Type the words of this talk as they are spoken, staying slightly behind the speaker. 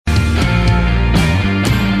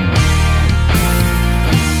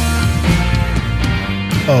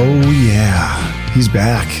Oh, yeah. He's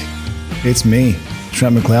back. It's me,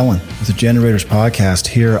 Trent McClellan, with the Generators Podcast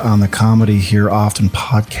here on the Comedy Here Often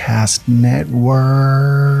Podcast Network.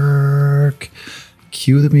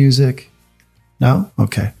 Cue the music. No?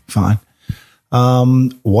 Okay, fine.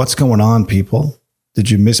 What's going on, people? Did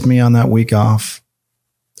you miss me on that week off?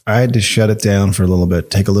 I had to shut it down for a little bit,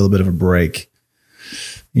 take a little bit of a break.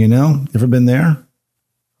 You know, ever been there?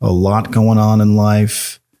 A lot going on in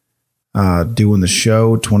life. Doing the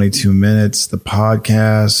show, 22 minutes, the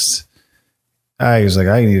podcast. I was like,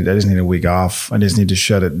 I just need a week off. I just need to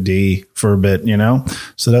shut it D for a bit, you know?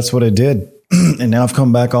 So that's what I did. And now I've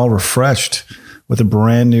come back all refreshed with a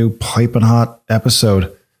brand new piping hot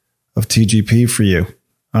episode of TGP for you.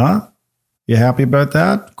 Huh? You happy about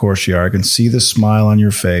that? Of course you are. I can see the smile on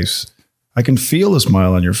your face. I can feel the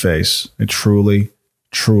smile on your face. I truly,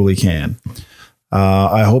 truly can.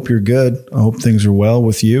 I hope you're good. I hope things are well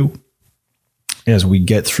with you as we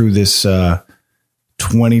get through this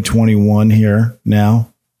 2021 here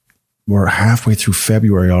now. We're halfway through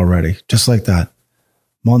February already, just like that.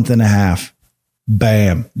 Month and a half.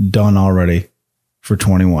 Bam. Done already for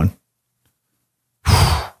 21.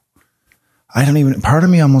 Part of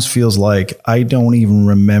me almost feels like I don't even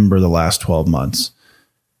remember the last 12 months.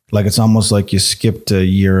 Like it's almost like you skipped a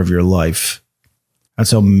year of your life. That's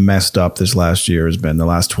how messed up this last year has been, the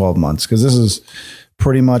last 12 months. Because this is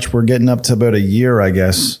pretty much, we're getting up to about a year, I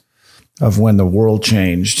guess, of when the world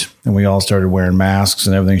changed and we all started wearing masks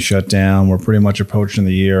and everything shut down. We're pretty much approaching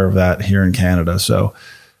the year of that here in Canada. So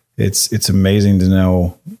it's amazing to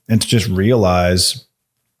know and to just realize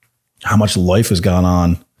how much life has gone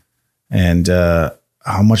on and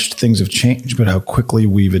how much things have changed, but how quickly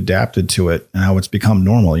we've adapted to it and how it's become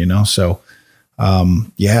normal, you know? So,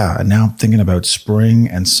 yeah, and now I'm thinking about spring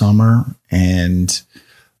and summer and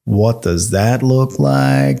what does that look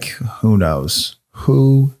like? Who knows?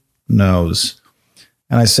 Who knows?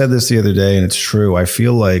 And I said this the other day, and it's true. I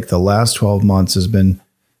feel like the last 12 months has been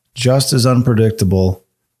just as unpredictable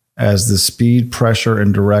as the speed, pressure,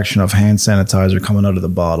 and direction of hand sanitizer coming out of the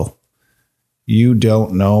bottle. You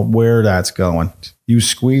don't know where that's going. You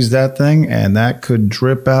squeeze that thing, and that could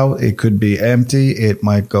drip out. It could be empty. It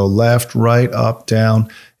might go left, right, up, down.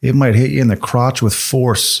 It might hit you in the crotch with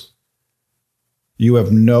force. You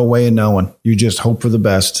have no way of knowing. You just hope for the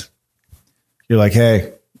best. You're like,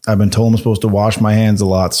 hey, I've been told I'm supposed to wash my hands a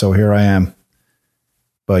lot, so here I am.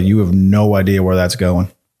 But you have no idea where that's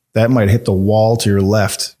going. That might hit the wall to your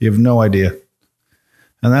left. You have no idea.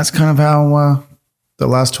 And that's kind of how the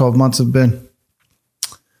last 12 months have been.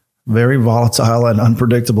 Very volatile and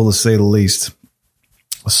unpredictable, to say the least.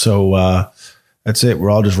 So that's it.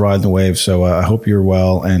 We're all just riding the wave. So I hope you're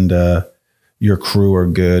well and your crew are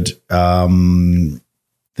good. Things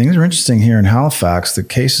are interesting here in Halifax. The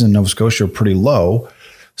cases in Nova Scotia are pretty low.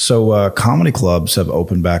 So comedy clubs have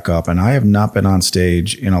opened back up, and I have not been on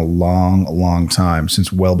stage in a long, long time,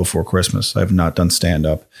 since well before Christmas. I have not done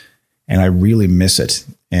stand-up, and I really miss it.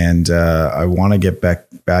 And I want to get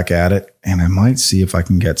back at it, and I might see if I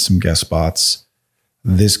can get some guest spots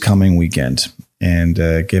this coming weekend and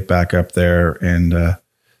get back up there and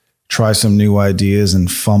try some new ideas and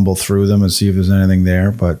fumble through them and see if there's anything there.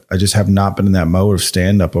 But I just have not been in that mode of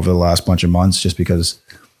stand-up over the last bunch of months, just because,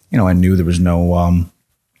 you know, I knew there was no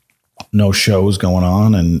shows going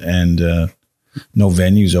on and no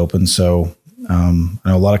venues open. So I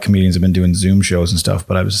know a lot of comedians have been doing Zoom shows and stuff,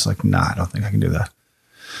 but I was just like, nah, I don't think I can do that.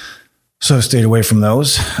 So I stayed away from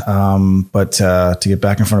those. But to get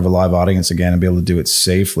back in front of a live audience again and be able to do it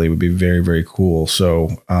safely would be very, very cool.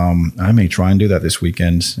 So I may try and do that this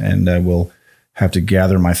weekend, and I will have to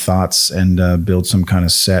gather my thoughts and build some kind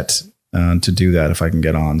of set to do that if I can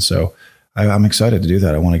get on. So I'm excited to do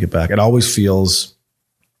that. I want to get back. It always feels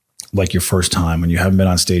like your first time when you haven't been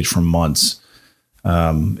on stage for months.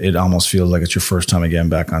 It almost feels like it's your first time again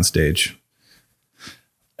back on stage.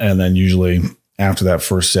 And then usually after that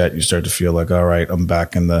first set, you start to feel like, all right, I'm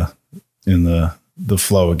back in the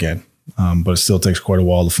flow again. But it still takes quite a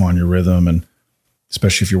while to find your rhythm. And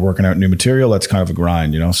especially if you're working out new material, that's kind of a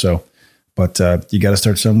grind, you know? So, but you got to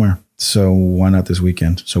start somewhere. So why not this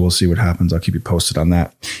weekend? So we'll see what happens. I'll keep you posted on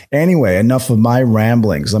that. Anyway, enough of my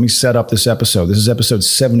ramblings. Let me set up this episode. This is episode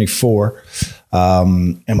 74.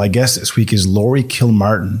 And my guest this week is Laurie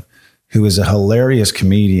Kilmartin, who is a hilarious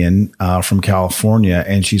comedian from California.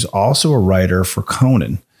 And she's also a writer for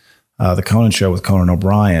Conan, the Conan show with Conan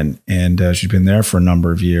O'Brien. And she's been there for a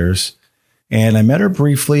number of years. And I met her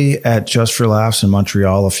briefly at Just for Laughs in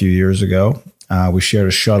Montreal a few years ago. We shared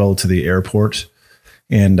a shuttle to the airport.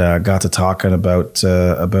 and got to talking about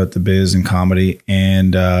the biz and comedy.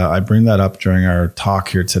 And I bring that up during our talk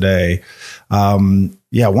here today. I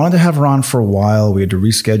wanted to have her on for a while. We had to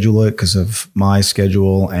reschedule it because of my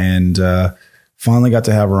schedule, and finally got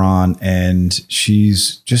to have her on. And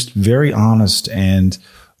she's just very honest. And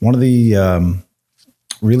one of the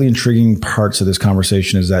really intriguing parts of this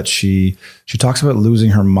conversation is that she talks about losing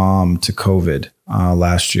her mom to COVID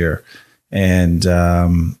last year, and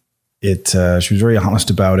she was very honest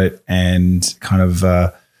about it, and kind of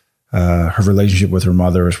her relationship with her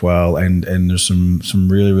mother as well. And there's some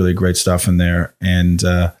really, really great stuff in there, and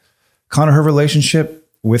kind of her relationship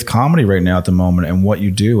with comedy right now at the moment, and what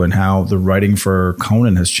you do, and how the writing for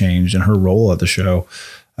Conan has changed, and her role at the show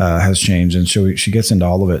has changed. And she gets into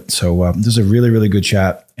all of it. So this is a really, really good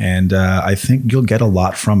chat, and I think you'll get a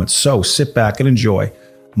lot from it. So sit back and enjoy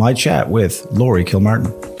my chat with Laurie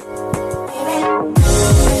Kilmartin.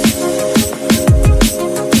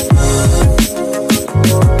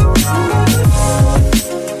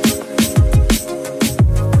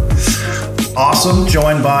 Awesome.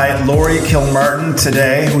 Joined by Laurie Kilmartin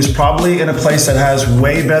today, who's probably in a place that has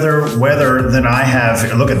way better weather than I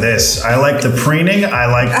have. Look at this. I like the preening. I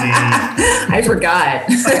like the... I forgot.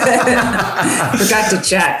 Forgot to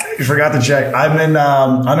check. You forgot to check. I'm in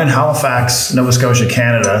Halifax, Nova Scotia,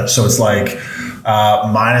 Canada. So it's like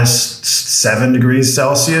minus 7 degrees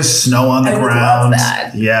Celsius, snow on the ground. I love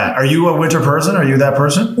that. Yeah. Are you a winter person? Are you that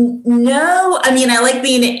person? No. I mean, I like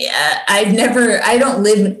being, I don't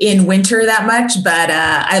live in winter that much, but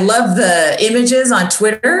I love the images on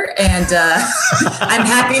Twitter, and I'm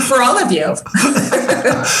happy for all of you.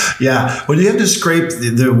 Yeah. When you have to scrape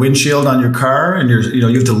the windshield on your car, and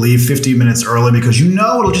you have to leave 15 minutes early because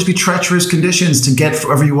it'll just be treacherous conditions to get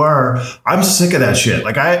wherever you are. I'm sick of that shit.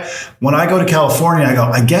 Like when I go to California, I go,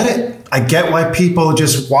 I get it. I get why people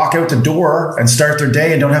just walk out the door and start their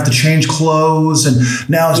day and don't have to change clothes. And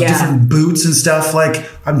now it's different boots and stuff. Like,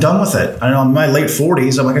 I'm done with it. I know I'm in my late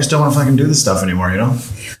 40s. I'm like, I just don't know if I can do this stuff anymore,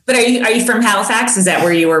 But are you from Halifax? Is that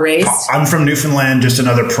where you were raised? I'm from Newfoundland, just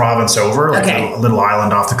another province over, like a little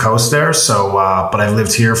island off the coast there. So, but I've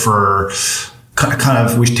lived here for kind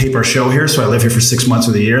of, we tape our show here. So I live here for 6 months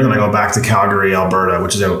of the year. Then I go back to Calgary, Alberta,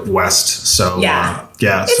 which is out west. So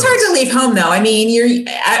it's hard to leave home, though. I mean,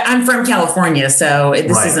 I'm from California, so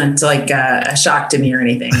this isn't like a shock to me or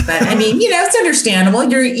anything. But I mean, it's understandable. I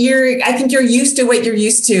think you're used to what you're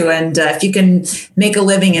used to, and if you can make a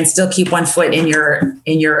living and still keep one foot in your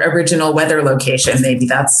original weather location, maybe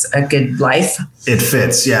that's a good life. It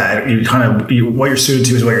fits, yeah. What you're suited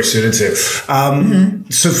to is what you're suited to.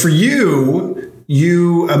 So for you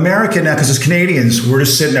American now, because as Canadians, we're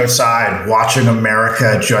just sitting outside watching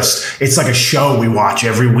America. It's like a show we watch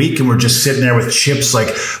every week, and we're just sitting there with chips. Like,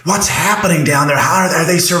 what's happening down there? How are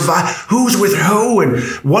they survive? Who's with who? And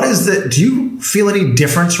what is do you feel any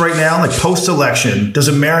difference right now? Like post-election, does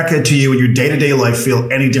America to you in your day-to-day life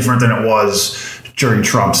feel any different than it was during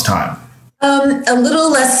Trump's time? A little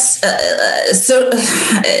less,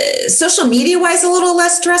 social media wise, a little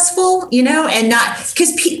less stressful, and not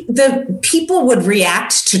because the people would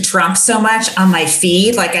react to Trump so much on my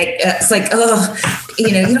feed. Like it's like, oh, you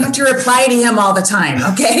don't have to reply to him all the time.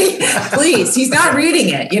 Okay, please. He's not reading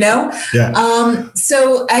it, Yeah.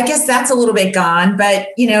 So I guess that's a little bit gone, but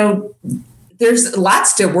there's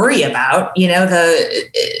lots to worry about.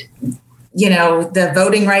 The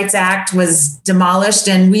Voting Rights Act was demolished,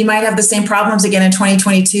 and we might have the same problems again in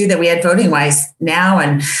 2022 that we had voting wise now.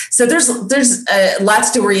 And so there's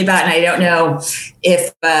lots to worry about. And I don't know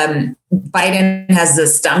if Biden has the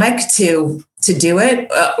stomach to do it,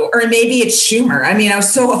 or maybe it's Schumer. I mean, I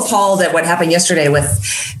was so appalled at what happened yesterday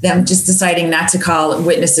with them just deciding not to call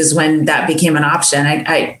witnesses when that became an option.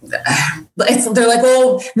 They're like,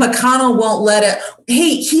 oh, McConnell won't let it.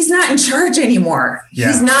 Hey, he's not in charge anymore. Yeah.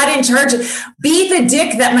 He's not in charge. Be the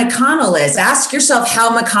dick that McConnell is. Ask yourself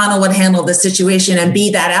how McConnell would handle the situation and be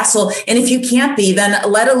that asshole. And if you can't be, then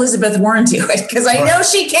let Elizabeth Warren do it, because I know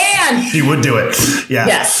she can. She would do it. Yeah.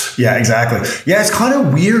 Yes. Yeah, exactly. Yeah, it's kind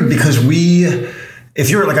of weird because if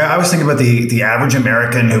you're like, I was thinking about the average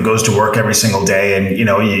American who goes to work every single day, and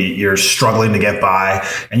you're struggling to get by,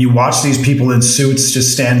 and you watch these people in suits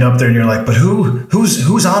just stand up there, and you're like, but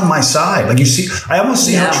who's on my side? Like, I almost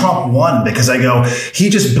see how Trump won, because I go, he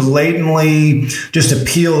just blatantly just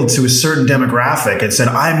appealed to a certain demographic and said,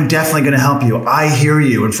 I'm definitely going to help you. I hear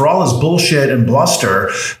you. And for all his bullshit and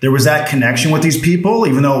bluster, there was that connection with these people,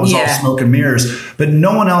 even though it was all smoke and mirrors. But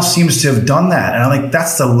no one else seems to have done that. And I'm like,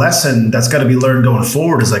 that's the lesson that's got to be learned going going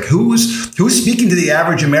forward is like, who's speaking to the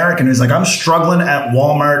average American who's like, I'm struggling at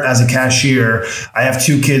Walmart as a cashier. I have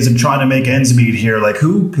 2 kids. I'm trying to make ends meet here. Like,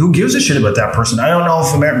 who gives a shit about that person? I don't know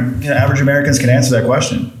if average Americans can answer that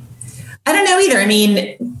question. I don't know either. I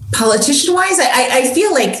mean, politician-wise, I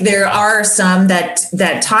feel like there are some that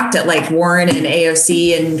talked at like Warren and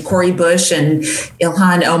AOC and Cori Bush and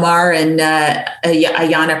Ilhan Omar and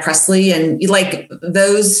Ayanna Pressley, and like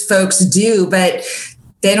those folks do, but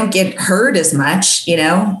they don't get heard as much, you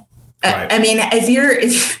know? Right. I mean,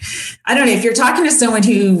 if you're talking to someone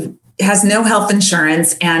who has no health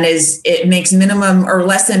insurance and it makes minimum or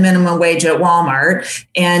less than minimum wage at Walmart,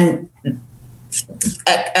 and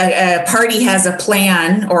a party has a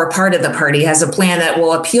plan, or a part of the party has a plan that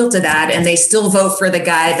will appeal to that, and they still vote for the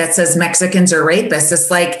guy that says Mexicans are rapists. It's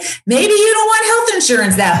like, maybe you don't want health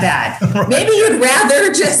insurance that bad. Right. Maybe you'd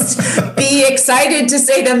rather just be excited to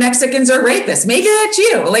say the Mexicans are rapists. Maybe that's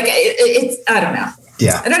you. Like, it's I don't know.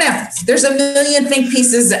 Yeah. I don't know. There's a million think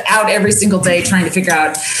pieces out every single day trying to figure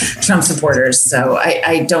out Trump supporters. So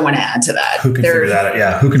I don't want to add to that. Who can figure that out?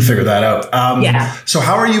 Yeah. Who can figure that out? Yeah. So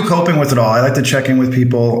how are you coping with it all? I like to check in with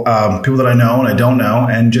people that I know and I don't know,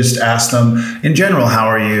 and just ask them in general, how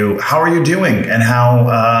are you doing? And how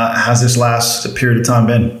has this last period of time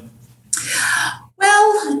been?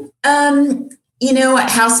 Well,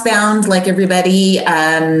 housebound like everybody.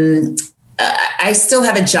 I still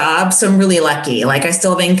have a job, so I'm really lucky. Like, I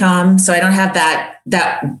still have income, so I don't have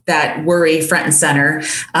that worry front and center.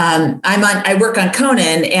 I work on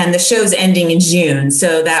Conan, and the show's ending in June,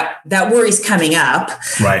 so that worry's coming up.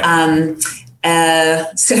 Right. I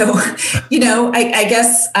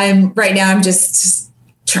guess I'm just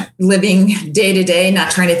living day to day, not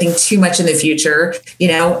trying to think too much in the future.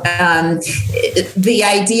 The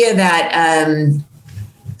idea that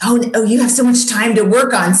you have so much time to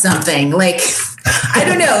work on something. Like, I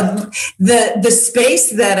don't know, the space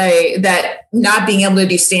that not being able to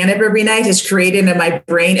do stand-up every night has created in my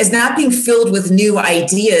brain is not being filled with new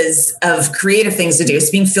ideas of creative things to do. It's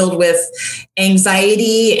being filled with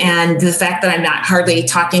anxiety and the fact that I'm not hardly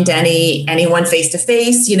talking to anyone face to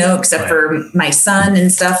face, except for my son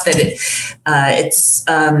and stuff. That it's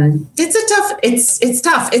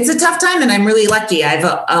tough. It's a tough time, and I'm really lucky. I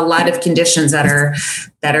have a lot of conditions that are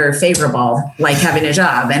favorable, like having a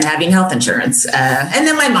job and having health insurance. And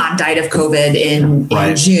then my mom died of COVID in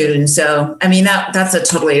June. So, I mean, that's a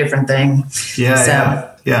totally different thing.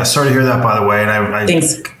 Yeah. Sorry to hear that, by the way. And I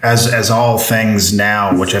as all things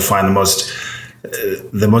now, which I find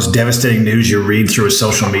the most devastating news you read through a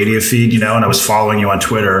social media feed, and I was following you on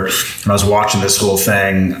Twitter and I was watching this whole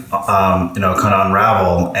thing, kind of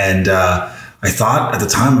unravel. And, I thought at the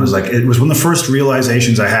time, it was one of the first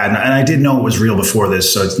realizations I had. And I did know it was real before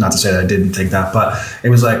this. So it's not to say that I didn't think that, but it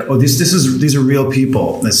was like, these are real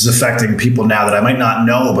people. This is affecting people now that I might not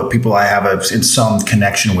know, but people I have in some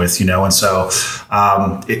connection with, And so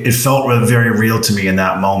it felt very real to me in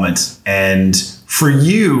that moment. And for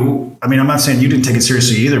you, I mean, I'm not saying you didn't take it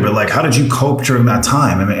seriously either, but like, how did you cope during that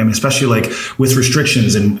time? I mean, especially like with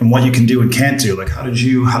restrictions and what you can do and can't do. Like, how did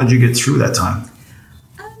you get through that time?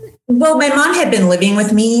 Well, my mom had been living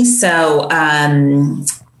with me. So,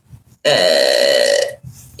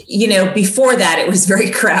 before that, it was very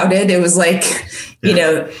crowded. It was like,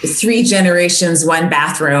 3 generations, 1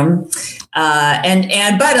 bathroom. But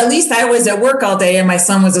at least I was at work all day and my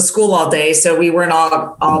son was at school all day. So we weren't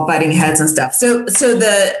all butting heads and stuff. So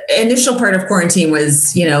the initial part of quarantine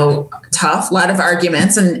was, tough, a lot of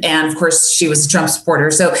arguments. And of course she was a Trump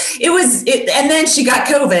supporter. So and then she got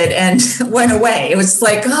COVID and went away. It was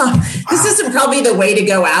like, this isn't probably the way to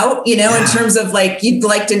go out, in terms of like, you'd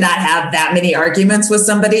like to not have that many arguments with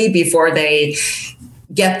somebody before they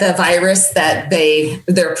get the virus that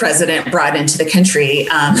their president brought into the country.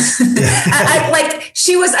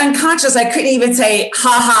 She was unconscious. I couldn't even say,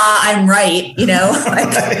 I'm right.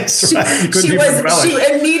 She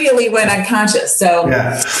immediately went unconscious. So,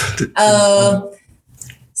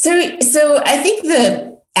 so I think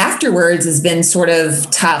the afterwards has been sort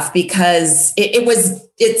of tough because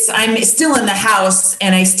I'm still in the house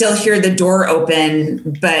and I still hear the door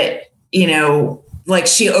open, but like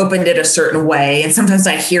she opened it a certain way. And sometimes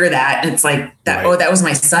I hear that and it's like that, that was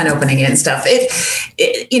my son opening it and stuff.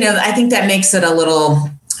 I think that makes it a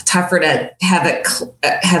little tougher to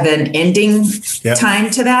have an ending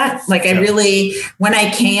time to that. Like I really, when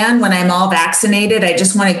I'm all vaccinated, I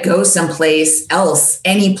just want to go someplace else,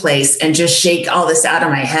 any place, and just shake all this out of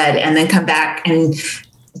my head and then come back and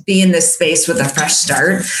be in this space with a fresh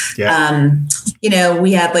start. We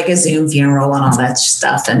had like a Zoom funeral and all that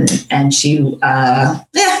stuff. And she,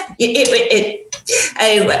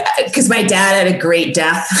 Because my dad had a great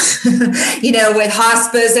death, with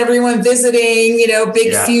hospice, everyone visiting,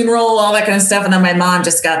 big funeral, all that kind of stuff. And then my mom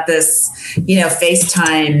just got this,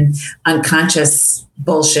 FaceTime unconscious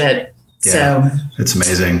bullshit. Yeah, so it's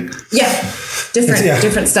amazing. Yeah.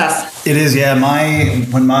 Different stuff. It is. Yeah.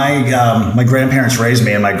 When my grandparents raised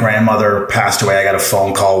me and my grandmother passed away, I got a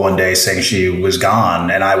phone call one day saying she was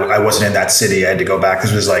gone, and I wasn't in that city. I had to go back.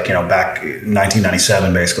 This was back in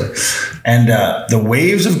 1997, basically. And the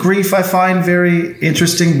waves of grief I find very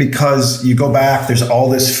interesting, because you go back, there's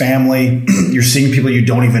all this family, you're seeing people you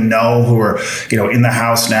don't even know who are, in the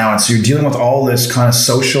house now. And so you're dealing with all this kind of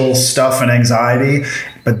social stuff and anxiety.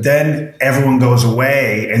 But then everyone goes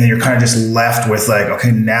away, and then you're kind of just left with like,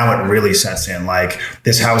 okay, now it really sets in. Like,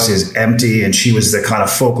 this house is empty, and she was the kind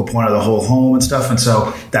of focal point of the whole home and stuff. And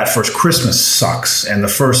so that first Christmas sucks. And the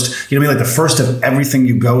first, the first of everything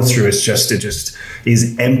you go through is it just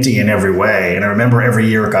is empty in every way. And I remember every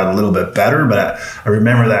year it got a little bit better, but I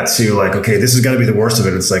remember that too. Like, okay, this is going to be the worst of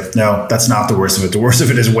it. It's like, no, that's not the worst of it. The worst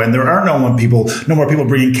of it is when there are no more people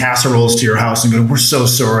bringing casseroles to your house and going, we're so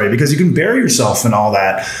sorry, because you can bury yourself in all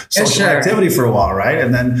that social activity for a while, right?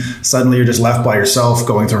 And then suddenly you're just left by yourself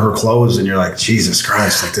going through her clothes, and you're like, Jesus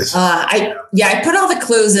Christ, like this. I put all the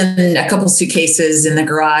clothes in a couple suitcases in the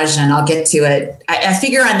garage, and I'll get to it. I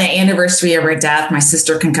figure on the anniversary of her death, my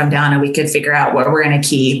sister can come down and we could figure out what we're going to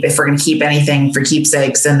keep, if we're going to keep anything for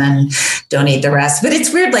keepsakes, and then donate the rest. But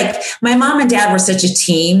it's weird. Like, my mom and dad were such a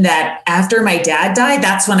team that after my dad died,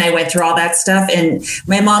 that's when I went through all that stuff. And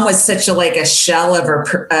my mom was such a shell of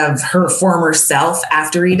her former self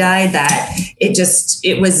after he died, that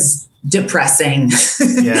it was depressing.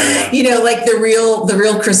 Yeah. Like the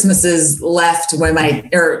real Christmases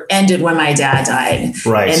ended when my dad died.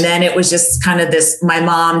 Right. And then it was just kind of this, my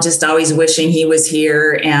mom just always wishing he was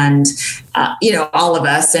here, and all of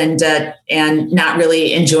us, and not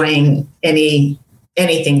really enjoying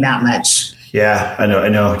anything that much. Yeah, I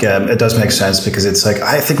know. Yeah, it does make sense, because it's like,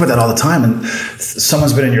 I think about that all the time. And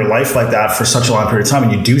someone's been in your life like that for such a long period of time,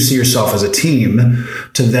 and you do see yourself as a team,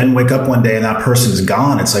 to then wake up one day and that person's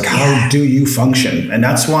gone. It's like, how do you function? And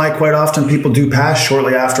that's why quite often people do pass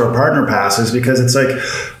shortly after a partner passes, because it's like,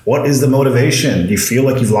 what is the motivation? You feel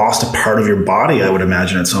like you've lost a part of your body, I would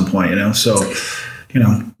imagine, at some point, so...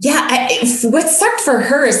 Yeah. What sucked for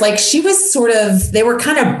her is, like, she was they were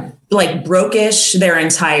kind of like brokish their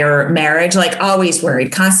entire marriage, like always worried,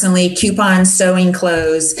 constantly coupons, sewing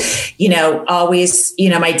clothes, always,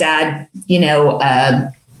 my dad,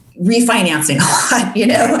 refinancing a lot,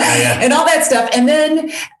 and all that stuff. And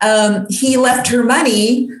then he left her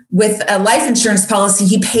money with a life insurance policy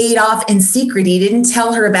he paid off in secret. He didn't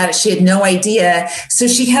tell her about it. She had no idea. So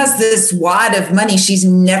she has this wad of money she's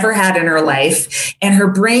never had in her life. And her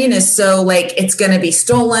brain is so like, it's going to be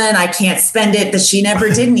stolen, I can't spend it, that she never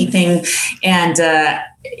did anything. And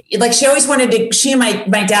she always wanted to, she and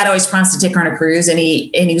my dad always promised to take her on a cruise. And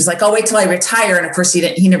he was like, I'll wait till I retire. And of course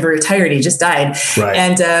he never retired. He just died. Right.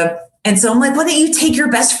 And so I'm like, why don't you take your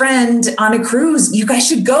best friend on a cruise? You guys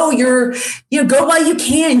should go. Go while you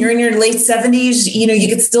can. You're in your late 70s. You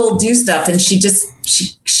could still do stuff. And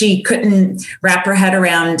she couldn't wrap her head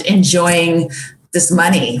around enjoying this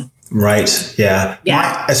money. Right. Yeah.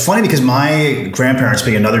 Yeah. It's funny, because my grandparents,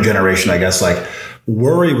 being another generation, I guess, like,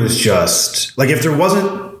 worry was just like, if there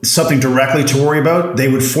wasn't something directly to worry about, they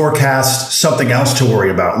would forecast something else to worry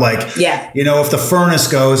about. Like, if the furnace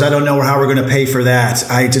goes, I don't know how we're going to pay for that.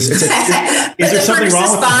 Is there something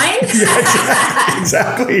wrong with fine? Yeah,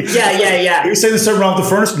 exactly. Yeah. You're saying there's something wrong with the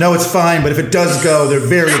furnace? No, it's fine. But if it does go, they're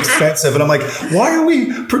very expensive. And I'm like, why are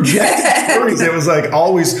we projecting worries? It was like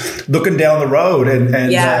always looking down the road. And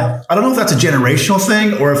I don't know if that's a generational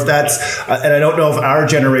thing, or if that's, and I don't know if our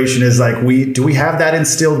generation is like, do we have that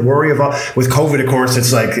instilled worry with COVID? Of course,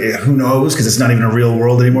 it's like, who knows? Because it's not even a real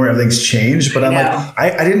world anymore. Everything's changed. But I'm like,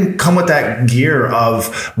 I didn't come with that gear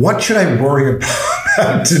of what should I worry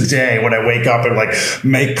about today when I wake up and like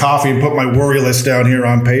make coffee and put my worry list down here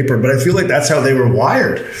on paper. But I feel like that's how they were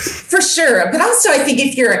wired. For sure. But also, I think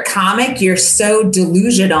if you're a comic, you're so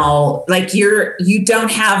delusional. Like you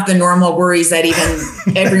don't have the normal worries that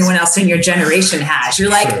even everyone else in your generation has. You're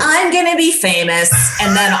like, I'm going to be famous,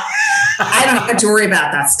 and then I don't have to worry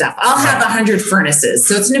about that stuff. I'll have 100 furnaces,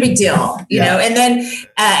 so it's no big deal, you know. And then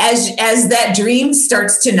as that dream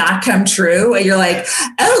starts to not come true, you're like,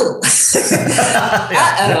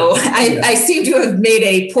 I seem to have made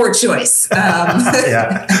a poor choice.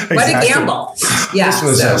 Exactly. What a gamble! Yeah, this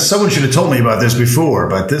was someone should have told me about this before,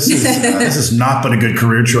 but this has not been a good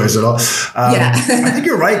career choice at all. I think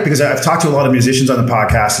you're right, because I've talked to a lot of musicians on the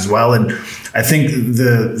podcast as well, and I think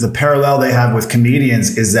the parallel they have with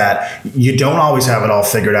comedians is that you don't always have it all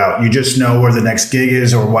figured out. You just know where the next gig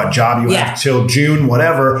is or what job you have till June,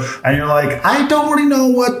 whatever. And you're like, I don't really know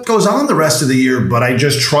what goes on the rest of the year, but I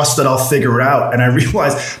just trust that I'll figure it out. And I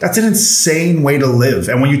realize that's an insane way to live.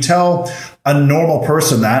 And when you tell a normal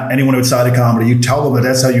person that, anyone outside of comedy, you tell them that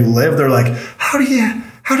that's how you live, they're like, how do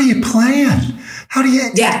you plan? How do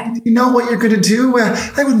you know what you're going to do?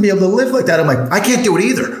 I wouldn't be able to live like that. I'm like, I can't do it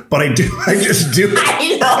either, but I do. I just do.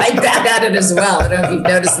 I know. I'm bad at it as well. I don't know if you've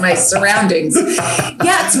noticed my surroundings.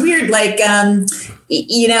 Yeah, it's weird. Like,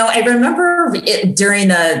 I remember during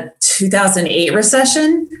the 2008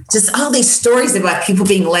 recession, just all these stories about people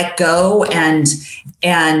being let go and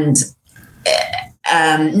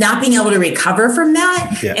not being able to recover from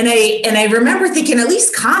that. Yeah. And I remember thinking, at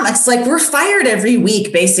least comics, like, we're fired every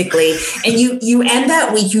week, basically. And you end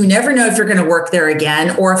that week, you never know if you're going to work there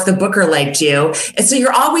again or if the booker liked you. And so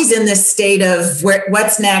you're always in this state of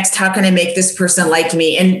what's next? How can I make this person like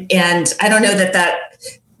me? And I don't know that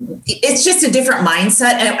it's just a different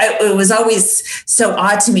mindset. And it was always so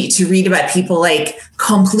odd to me to read about people like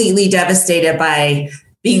completely devastated by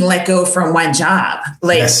being let go from one job.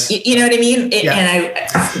 Like, you know what I mean?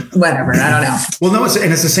 Whatever, I don't know. Well, no, it's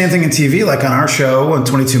the same thing in TV. Like on our show on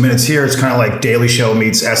 22 Minutes Here, it's kind of like Daily Show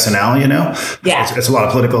meets SNL, you know? Yeah. It's a lot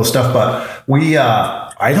of political stuff, but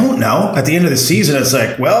I don't know. At the end of the season, it's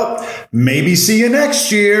like, well, maybe see you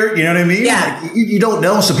next year. You know what I mean? Yeah. Like, you don't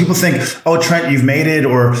know. So people think, oh, Trent, you've made it,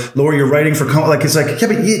 or Laurie, you're writing for like, it's like, yeah,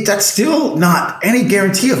 but that's still not any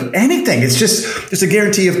guarantee of anything. It's just a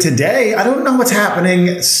guarantee of today. I don't know what's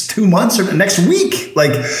happening 2 months or next week.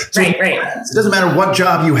 Like, so right. It doesn't matter what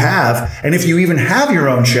job you have. And if you even have your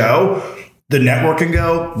own show, the network can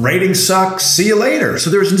go, ratings suck, see you later.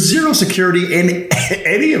 So there's zero security in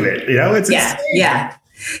any of it. You know, it's insane.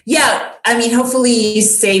 Yeah. I mean, hopefully you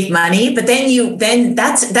save money, but then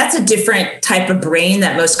that's a different type of brain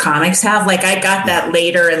that most comics have. Like, I got that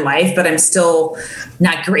later in life, but I'm still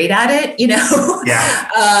not great at it, you know? Yeah.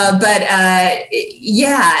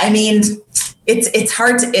 I mean, it's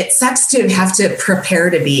hard it sucks to have to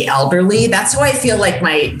prepare to be elderly. That's how I feel like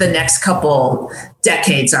the next couple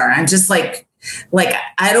decades are. I'm just like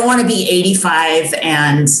I don't want to be 85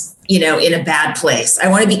 and, you know, in a bad place. I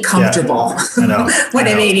want to be comfortable when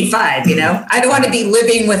I'm 85, you know. I don't want to be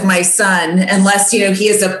living with my son unless, you know, he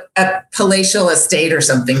has a palatial estate or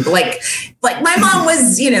something. Like my mom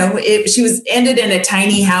was, you know, she was ended in a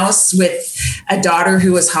tiny house with a daughter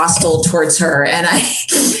who was hostile towards her. And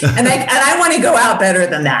I want to go out better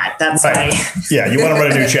than that. That's right. You want to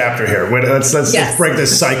write a new chapter here. Let's break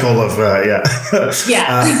this cycle of,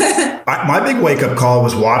 my big wake up call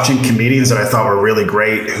was watching comedians that I thought were really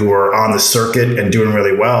great who were on the circuit and doing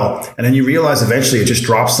really well. And then you realize eventually it just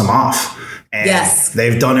drops them off. And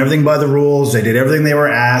they've done everything by the rules. They did everything they were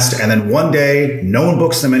asked. And then one day, no one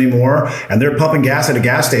books them anymore. And they're pumping gas at a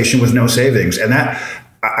gas station with no savings. And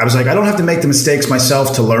I was like, I don't have to make the mistakes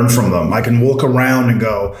myself to learn from them. I can walk around and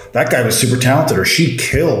go, that guy was super talented, or she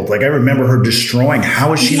killed. Like, I remember her destroying.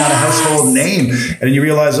 How is she not a household name? And then you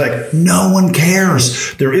realize, like, no one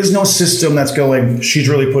cares. There is no system that's going, she's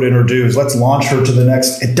really put in her dues. Let's launch her to the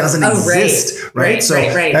next. It doesn't exist. Right. So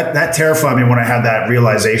that terrified me when I had that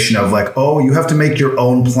realization of like, oh, you have to make your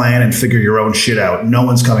own plan and figure your own shit out. No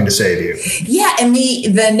one's coming to save you. Yeah. And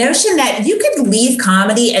the notion that you could leave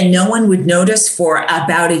comedy and no one would notice for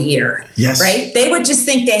about a year. Yes. Right. They would just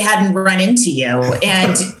think they hadn't run into you.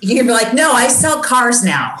 And you'd be like, no, I sell cars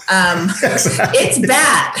now. It's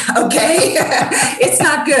bad. Okay. It's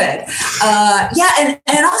not good.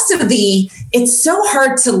 And also it's so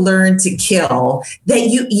hard to learn to kill that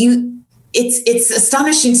it's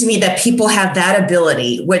astonishing to me that people have that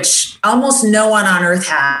ability, which almost no one on earth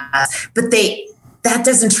has, but that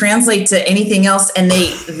doesn't translate to anything else. And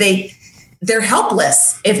they're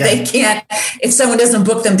helpless if someone doesn't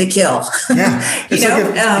book them to kill. Yeah.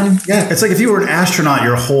 It's like if you were an astronaut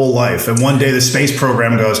your whole life and one day the space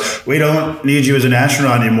program goes, we don't need you as an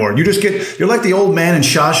astronaut anymore. You're like the old man in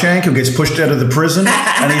Shawshank who gets pushed out of the prison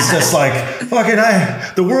and he's just like,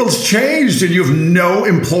 the world's changed and you have no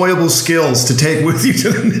employable skills to take with you to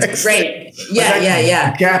the next. Right.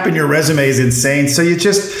 Yeah. Gap in your resume is insane. So you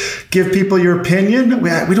just give people your opinion.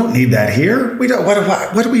 We don't need that here. We don't.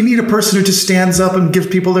 What do we need? A person who just stands up and gives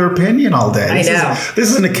people their opinion all day. This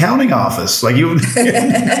is an accounting office. Like you have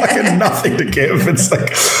fucking nothing to give. It's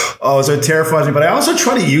like, so it terrifies me. But I also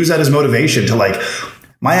try to use that as motivation to like,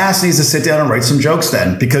 my ass needs to sit down and write some jokes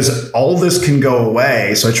then, because all this can go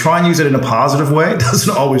away. So I try and use it in a positive way. It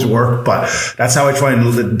doesn't always work, but that's how I try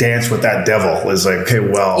and dance with that devil is like, okay,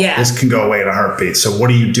 this can go away in a heartbeat. So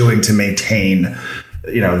what are you doing to maintain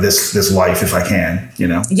this life if I can,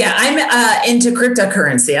 Yeah, I'm into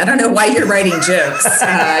cryptocurrency. I don't know why you're writing jokes.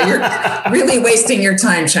 You're really wasting your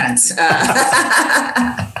time, Trent.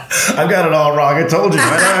 I've got it all wrong. I told you.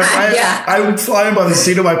 I'm flying by the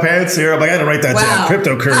seat of my pants here. I'm like, I got to write that down.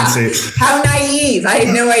 Cryptocurrency. How naive. I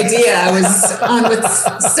had no idea. I was on with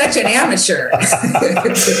such an amateur.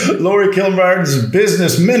 Laurie Kilmartin's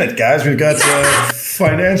Business Minute, guys. We've got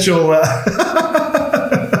financial...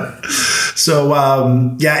 So,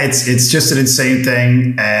 it's just an insane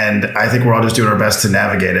thing. And I think we're all just doing our best to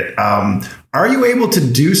navigate it. Are you able to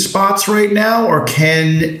do spots right now, or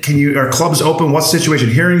are clubs open? What's the situation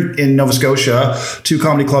here in Nova Scotia? 2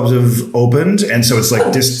 comedy clubs have opened. And so it's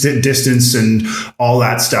like distance and all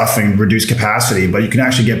that stuff and reduced capacity, but you can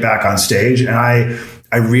actually get back on stage. And I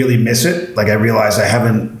really miss it. Like, I realize I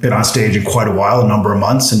haven't been on stage in quite a while, a number of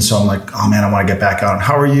months. And so I'm like, oh man, I want to get back on.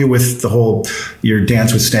 How are you with your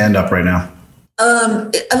dance with stand up right now?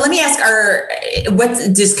 Let me ask,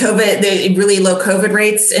 does COVID, the really low COVID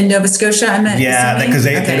rates in Nova Scotia? Yeah, because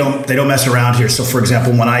they don't mess around here. So for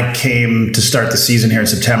example, when I came to start the season here in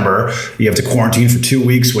September, you have to quarantine for 2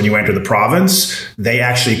 weeks when you enter the province. They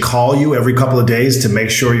actually call you every couple of days to make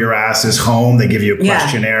sure your ass is home. They give you a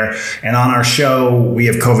questionnaire. And on our show, we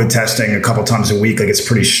have COVID testing a couple times a week. Like, it's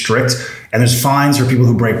pretty strict. And there's fines for people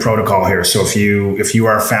who break protocol here. So if you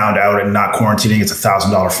are found out and not quarantining, it's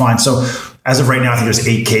 $1,000 fine. So as of right now, I think there's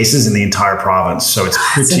 8 cases in the entire province. So it's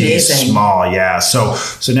pretty small. Yeah. So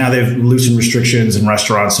now they've loosened restrictions, and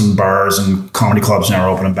restaurants and bars and comedy clubs now are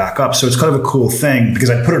opening back up. So it's kind of a cool thing, because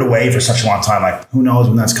I put it away for such a long time. Like, who knows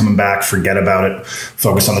when that's coming back? Forget about it.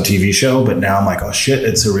 Focus on the TV show. But now I'm like, oh shit,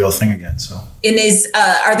 it's a real thing again. So. And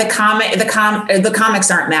are the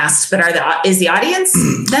comics aren't masked, but is the audience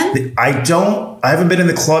then? I haven't been in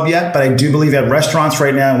the club yet, but I do believe at restaurants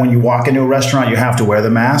right now, when you walk into a restaurant, you have to wear the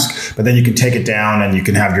mask, but then you can take it down and you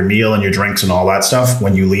can have your meal and your drinks and all that stuff.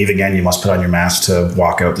 When you leave again, you must put on your mask to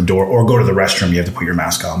walk out the door, or go to the restroom. You have to put your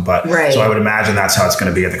mask on. But So I would imagine that's how it's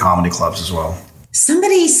going to be at the comedy clubs as well.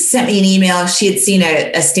 Somebody sent me an email. She had seen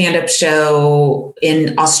a stand-up show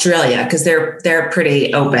in Australia, because they're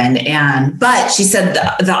pretty open, but she said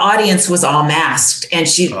the audience was all masked, and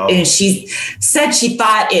she said she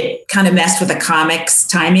thought it kind of messed with the comics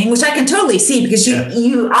timing, which I can totally see, because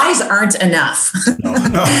you eyes aren't enough.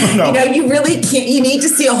 No. You really can't. You need to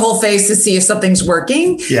see a whole face to see if something's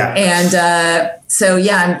working. Yeah, and. So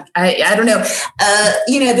yeah, I don't know.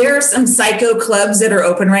 There are some psycho clubs that are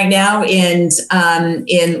open right now in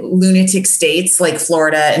lunatic states like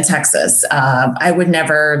Florida and Texas. I would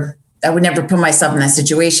never put myself in that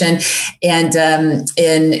situation. And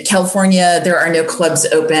in California, there are no clubs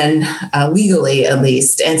open legally, at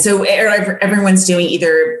least. And so everyone's doing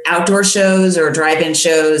either outdoor shows or drive-in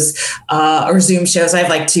shows or Zoom shows. I have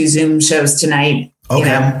like 2 Zoom shows tonight.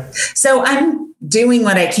 Okay. So I'm doing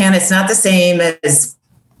what I can. It's not the same as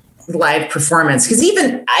live performance, because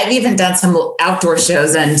I've even done some outdoor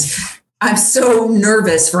shows, and I'm so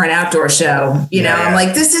nervous for an outdoor show. I'm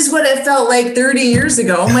like, this is what it felt like 30 years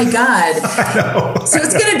ago. Oh my God. So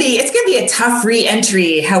it's going to be a tough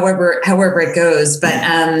re-entry, however it goes. But,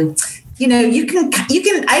 you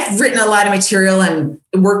can, I've written a lot of material and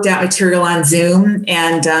worked out material on Zoom,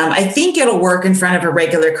 and I think it'll work in front of a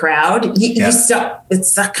regular crowd.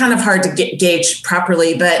 It's kind of hard to gauge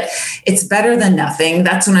properly, but it's better than nothing.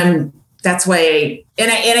 That's why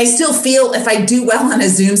I still feel, if I do well on a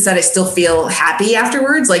Zoom set, I still feel happy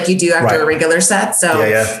afterwards, like you do after a regular set. So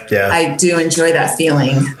I do enjoy that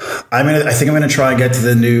feeling. I think I'm going to try and get to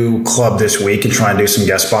the new club this week and try and do some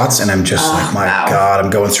guest spots. And I'm just God, I'm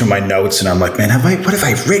going through my notes and I'm like, man, what have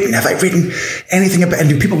I written? Have I written anything about, and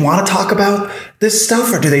do people want to talk about this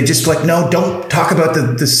stuff, or do they just like, no, don't talk about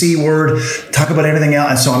the C word, talk about anything else?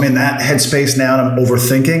 And so I'm in that headspace now, and I'm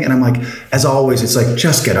overthinking, and I'm like, as always, it's like,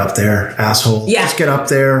 just get up there, asshole. Yeah. Just get up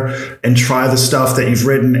there and try the stuff that you've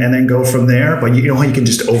written and then go from there. But you know how you can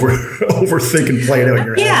just overthink and play it out in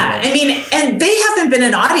your head. Yeah. I mean, and they haven't been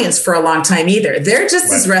an audience for a long time either. They're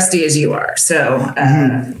just as rusty as you are. So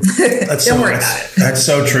don't worry about it. That's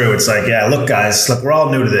so true. It's like, yeah, look, guys, look, we're all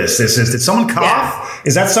new to this. Did someone cough? Yeah.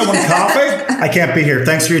 Is that someone coughing? I can't be here.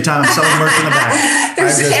 Thanks for your time. I'm selling merch in the back.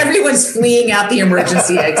 Everyone's fleeing out the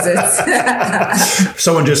emergency exits.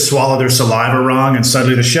 Someone just swallowed their saliva wrong, and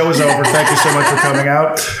suddenly the show is over. Thank you so much for coming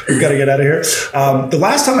out. We've got to get out of here. The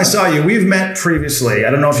last time I saw you, we've met previously. I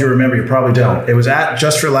don't know if you remember. You probably don't. It was at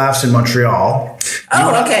Just for Laughs in Montreal.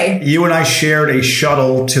 Okay. You and I shared a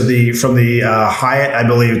shuttle from the Hyatt, I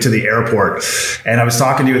believe, to the airport. And I was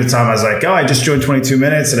talking to you at the time. I was like, oh, I just joined 22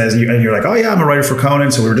 Minutes. And you're like, oh, yeah, I'm a writer for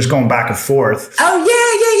Conan. So we were just going back and forth. Oh, yeah.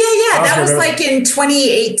 that was like in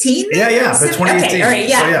 2018. Yeah, but 2018. Okay, all right,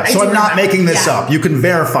 yeah. So I'm not making this up. You can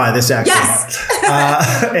verify this actually. Yes.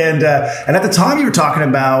 And at the time you were talking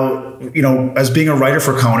about, as being a writer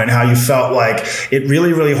for Conan, how you felt like it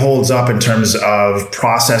really, really holds up in terms of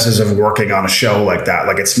processes of working on a show like that.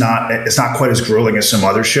 Like it's not quite as grueling as some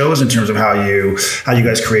other shows in terms of how you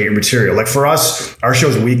guys create your material. Like for us, our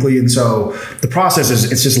show's weekly, and so the process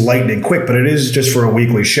it's just lightning quick, but it is just for a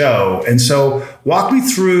weekly show. And so walk me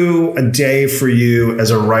through a day for you as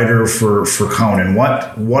a writer for Conan.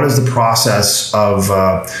 What is the process of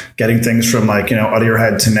getting things from like, out of your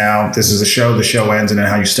head to now this is the show ends, and then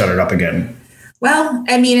how you start it up again? Well,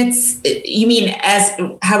 I mean, you mean as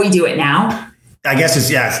how we do it now? I guess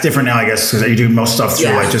it's different now, I guess, because you do most stuff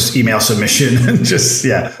through like just email submission and just,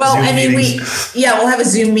 Well, Zoom I mean, meetings. we'll have a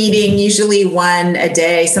Zoom meeting, usually one a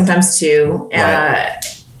day, sometimes two. Right.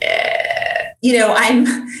 I'm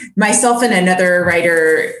myself and another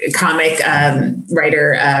comic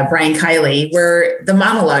writer, Brian Kiley, we're the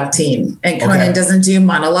monologue team, and Conan doesn't do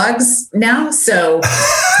monologues now. So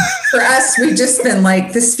for us, we've just been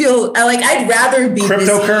like, this feel like I'd rather be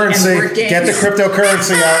cryptocurrency. busy and working. Get the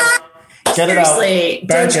cryptocurrency out. Get Seriously,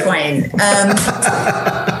 it out. Dogecoin.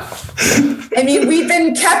 I mean, we've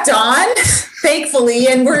been kept on, thankfully,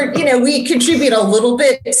 and we contribute a little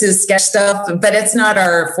bit to sketch stuff, but it's not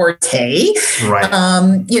our forte. Right.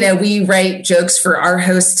 We write jokes for our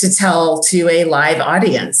hosts to tell to a live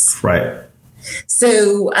audience. Right.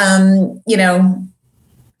 So,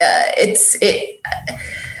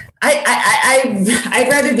 I'd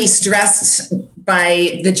rather be stressed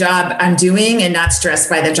by the job I'm doing and not stressed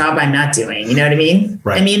by the job I'm not doing. You know what I mean?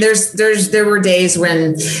 Right. I mean, there were days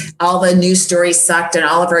when all the news stories sucked and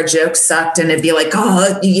all of our jokes sucked, and it'd be like,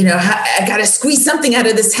 I got to squeeze something out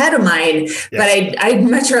of this head of mine. Yeah. But I'd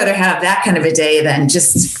much rather have that kind of a day than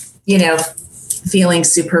just, feeling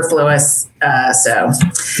superfluous. It's,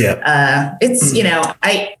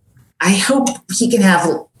 I hope he can have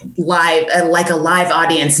a live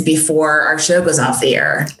audience before our show goes off the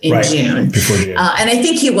air in June. And I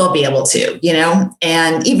think he will be able to,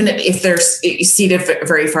 and even if they're seated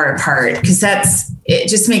very far apart, because it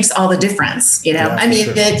just makes all the difference,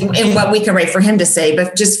 and what we can write for him to say,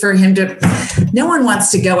 but just for him no one wants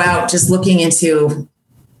to go out just looking into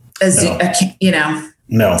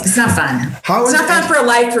No, it's not fun. It's not fun for a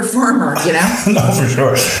live performer, No, for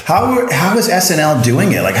sure. How is SNL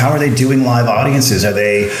doing it? Like, how are they doing live audiences? Are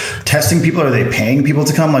they testing people? Are they paying people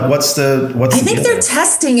to come? Like, what's the I think they're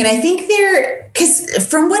testing, and I think because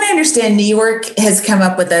from what I understand, New York has come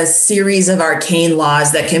up with a series of arcane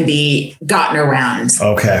laws that can be gotten around.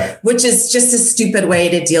 Okay. Which is just a stupid way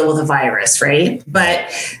to deal with a virus, right?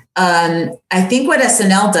 But I think what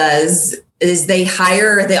SNL does is they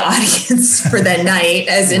hire the audience for that night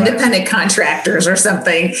as independent contractors or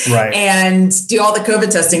something, and do all the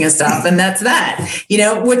COVID testing and stuff. And that's that,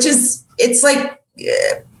 which is, it's like,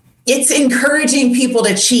 it's encouraging people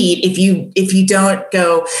to cheat if you don't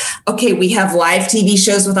go, okay, we have live TV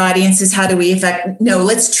shows with audiences. How do we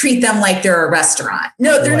let's treat them like they're a restaurant.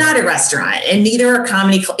 No, they're not a restaurant, and neither are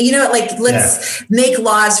comedy. Let's make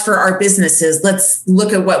laws for our businesses. Let's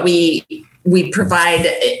look at what we provide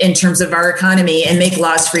in terms of our economy and make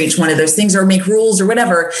laws for each one of those things, or make rules or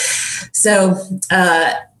whatever. So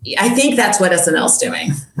I think that's what SNL's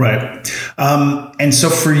doing. Right. And so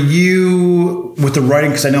for you with the writing,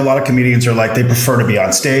 because I know a lot of comedians are like, they prefer to be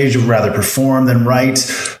on stage, would rather perform than write.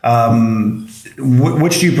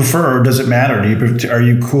 Which do you prefer, or does it matter? Are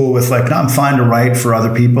you cool with like, no, I'm fine to write for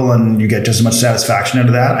other people and you get just as much satisfaction out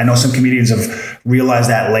of that? I know some comedians have realized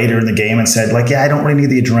that later in the game and said like, yeah, I don't really need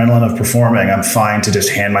the adrenaline of performing. I'm fine to just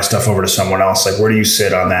hand my stuff over to someone else. Like, where do you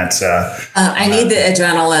sit on that? I need the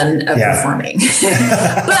adrenaline of performing.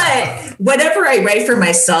 But whatever I write for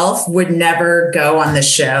myself would never go on the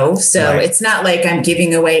show. So it's not like I'm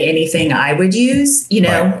giving away anything I would use,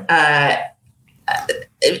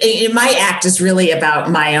 my act is really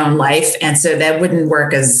about my own life. And so that wouldn't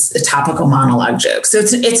work as a topical monologue joke. So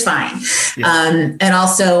it's fine. Yeah. And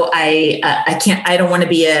also I don't want to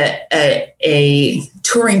be a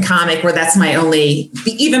touring comic where that's my only,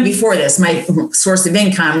 even before this, my source of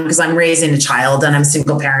income, because I'm raising a child and I'm a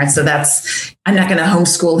single parent. So I'm not going to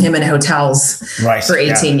homeschool him in hotels for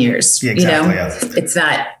 18 years. Yeah, exactly, It's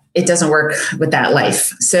not, it doesn't work with that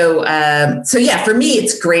life. So yeah, for me,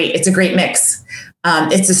 it's great. It's a great mix.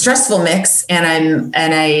 it's a stressful mix, and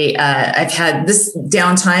I've had this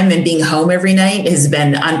downtime, and being home every night has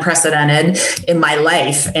been unprecedented in my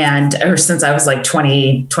life, or since I was like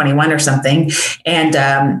 20, 21 or something,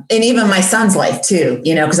 and even my son's life too,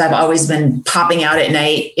 because I've always been popping out at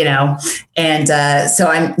night, and so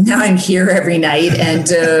I'm here every night,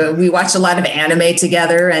 and we watch a lot of anime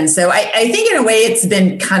together, and so I think in a way it's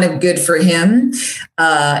been kind of good for him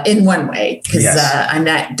in one way, because I'm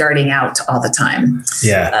not darting out all the time.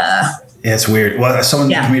 Yeah. Yeah, it's weird. Well,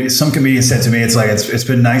 some comedian said to me, it's like, it's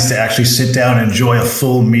been nice to actually sit down and enjoy a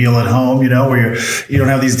full meal at home, where you don't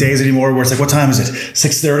have these days anymore where it's like, what time is it?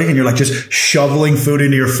 6:30? And you're like just shoveling food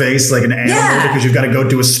into your face like an animal because you've got to go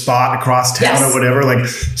do a spot across town or whatever. Like,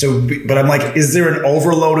 so, but I'm like, is there an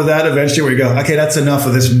overload of that eventually where you go, okay, that's enough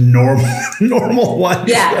of this normal one.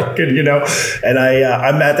 Yeah. And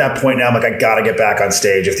I'm at that point now. I'm like, I got to get back on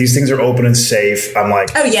stage. If these things are open and safe, I'm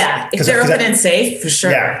like, oh yeah. If they're open and safe, for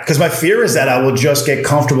sure. Yeah. Because my fear is that I will just get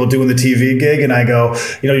comfortable doing the TV gig, and I go,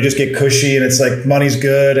 you just get cushy, and it's like money's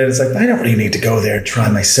good, and it's like I don't really need to go there and try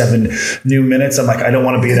my 7 new minutes. I'm like, I don't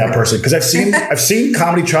want to be that person, because I've seen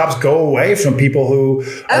comedy chops go away from people who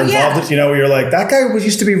are involved. Where you're like, that guy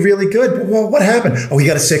used to be really good. Well, what happened? Oh, he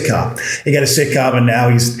got a sitcom. And now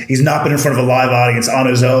he's not been in front of a live audience on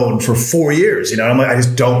his own for 4 years. I'm like, I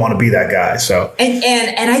just don't want to be that guy. So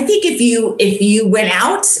and I think if you went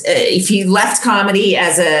out, if you left comedy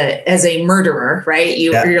as a murderer, right?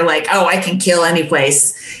 You're like, oh, I can kill any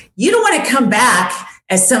place. You don't want to come back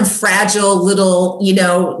as some fragile little,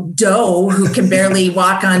 doe who can barely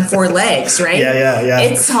walk on 4 legs, right? Yeah.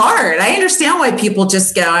 It's hard. I understand why people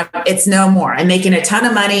just go, it's no more. I'm making a ton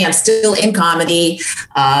of money. I'm still in comedy.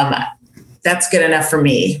 That's good enough for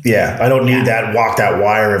me. Yeah, I don't need that walk that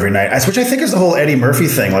wire every night, which I think is the whole Eddie Murphy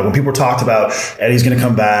thing. Like when people talked about Eddie's going to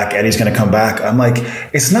come back, I'm like,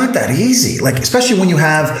 it's not that easy. Like, especially when you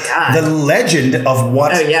have the legend of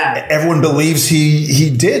what everyone believes he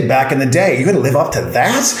did back in the day. You got to live up to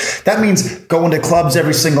that. That means going to clubs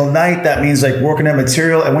every single night. That means like working on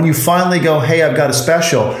material. And when you finally go, hey, I've got a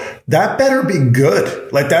special, that better be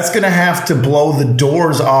good. Like that's going to have to blow the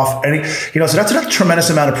doors off any, so that's a tremendous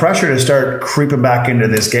amount of pressure to start creeping back into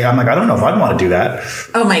this game. I'm like, I don't know if I'd want to do that.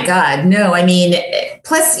 Oh my God. No, I mean,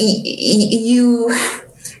 plus he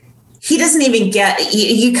doesn't even get,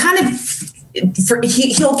 you kind of,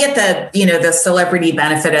 he'll get the celebrity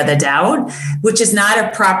benefit of the doubt, which is not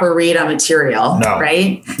a proper read on material,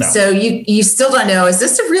 right? No. So you still don't know, is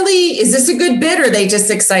this a good bit, or are they just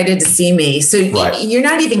excited to see me? So you're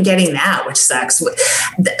not even getting that, which sucks.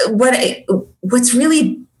 What's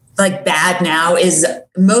really like bad now is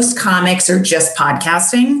most comics are just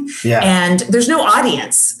podcasting, and there's no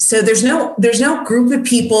audience. So there's no group of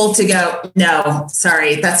people to go, no,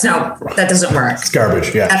 sorry, that doesn't work. It's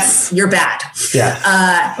garbage. Yeah. You're bad.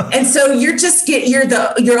 Yeah. And so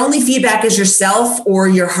your only feedback is yourself or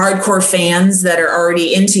your hardcore fans that are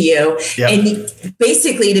already into you. Yep. And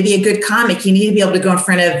basically, to be a good comic, you need to be able to go in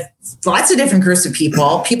front of lots of different groups of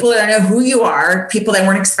people that know who you are, people that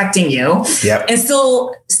weren't expecting you, and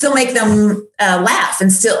still make them laugh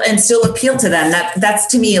and still appeal to them. That's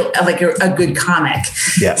to me like a good comic.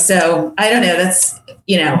 Yeah. So I don't know. That's,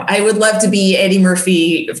 I would love to be Eddie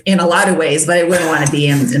Murphy in a lot of ways, but I wouldn't want to be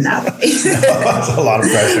him in that way. That's a lot of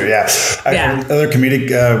pressure. Yeah. Another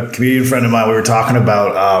comedian friend of mine, we were talking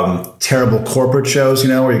about terrible corporate shows,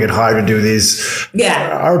 where you get hired to do these.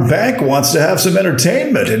 Yeah. Our bank wants to have some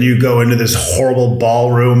entertainment, and you go into this horrible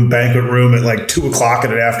ballroom, banquet room at like 2:00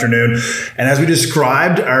 in the afternoon. And as we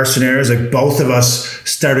described our scenarios, like both of us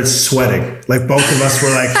started sweating. Like both of us were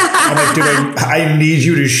like, I'm like, dude, I need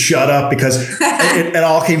you to shut up, because it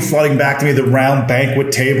all came flooding back to me. The round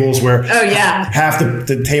banquet tables where half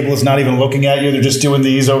the table is not even looking at you. They're just doing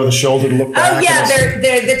these over the shoulder to look back. Oh yeah.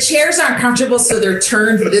 The chairs aren't comfortable. So they're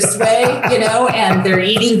turned this way, and they're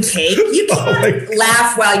eating cake. You can't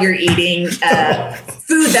laugh while you're eating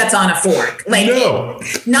food that's on a fork. Like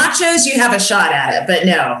nachos, you have a shot at it, but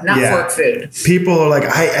not fork food. People are like,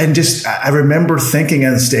 I remember thinking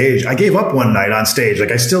on stage, I gave up one night on stage.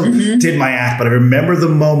 Like I still did my act, but I remember the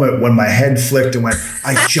moment when my head flicked and went,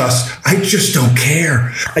 I just don't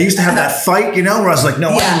care. I used to have that fight, where I was like, no,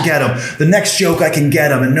 I can get him. The next joke I can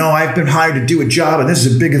get him. And no, I've been hired to do a job, and this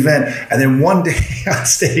is a big event. And then one day on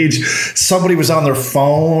stage, somebody was on their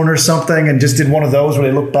phone or something and just did one of those where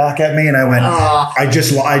they looked back at me, and I went,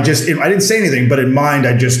 didn't say anything, but in mind,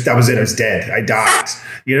 that was it. I was dead. I died.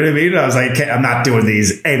 You know what I mean? I was like, I'm not doing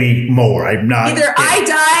these anymore. I'm not. Either I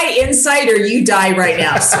die inside or you die right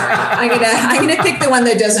now, sir. I'm gonna pick the one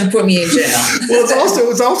that doesn't put me in jail. Well,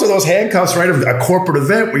 it's also those handcuffs, right? Of a corporate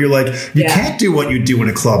event where you're like, you can't do what you do in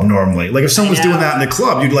a club normally. Like if someone's doing that in the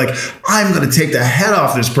club, you'd like, I'm going to take the head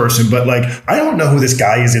off this person, but like, I don't know who this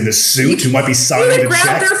guy is in this suit who might be signing the check.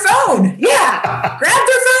 Grab their phone. Yeah. Grab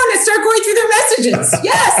their phone and start going through their messages.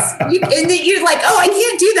 Yes. And then you're like, oh, I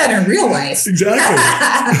can't do that in real life.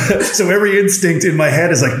 Exactly. So every instinct in my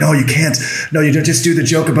head is like, no, you can't. No, you don't just do the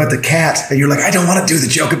joke about the cat. And you're like, I don't want to do the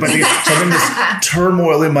joke about the cat. So I'm in this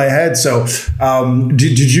turmoil in my head. So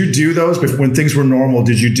did you do those when things were normal?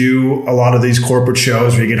 Did you do a lot of these corporate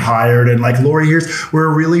shows where you get hired and like, Laurie, we're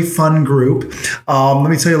a really fun group. Let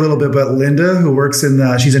me tell you a little bit about Linda, who works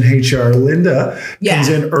she's in HR. Linda comes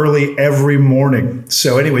in early every morning.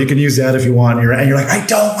 So anyway, you can use that if you want. And you're like, I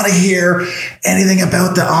don't want to hear anything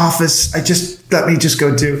about the office. Let me just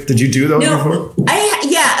go do. Did you do those before?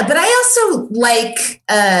 But I also like,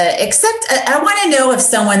 except I want to know if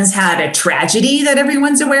someone's had a tragedy that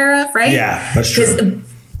everyone's aware of, right? Yeah, that's true.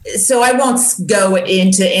 So I won't go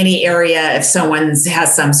into any area if someone's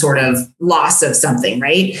has some sort of loss of something,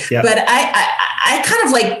 right? Yep. But I kind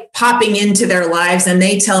of like popping into their lives and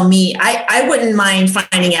they tell me, I wouldn't mind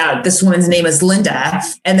finding out this woman's name is Linda.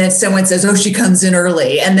 And then someone says, oh, she comes in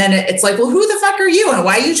early. And then it's like, well, who the fuck are you? And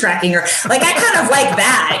why are you tracking her? Like, I kind of like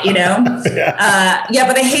that, you know?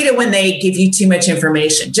 But I hate it when they give you too much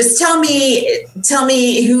information. Just tell me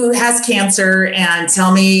who has cancer and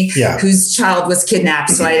tell me whose child was kidnapped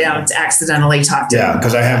so I don't accidentally talk to them. Yeah,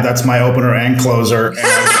 because that's my opener and closer.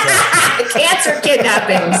 Cancer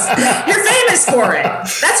kidnappings. You're famous for it.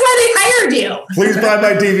 That's why they hired you. Please buy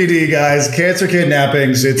my DVD, guys. Cancer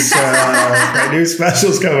kidnappings. It's my new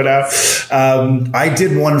special's coming out. I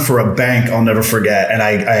did one for a bank I'll never forget. And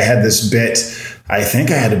I had this bit. I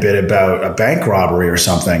think I had a bit about a bank robbery or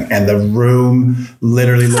something. And the room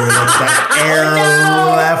literally that air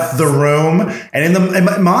left the room. And in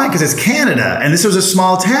my mind, because it's Canada and this was a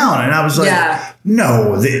small town. And I was like,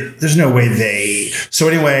 no, there's no way So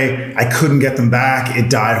anyway, I couldn't get them back. It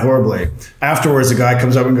died horribly. Afterwards, the guy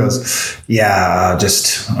comes up and goes,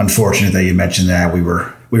 just unfortunate that you mentioned that. We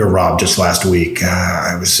were robbed just last week.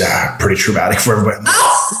 It was pretty traumatic for everybody.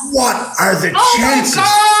 What are the chances?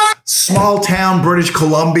 Small town, British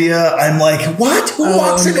Columbia. I'm like, what? Who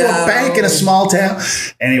walks into a bank in a small town?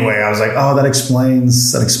 Anyway, I was like, that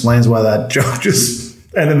explains why that joke just.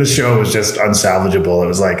 And then the show was just unsalvageable. It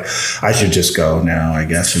was like, I should just go now, I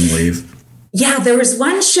guess, and leave. Yeah, there was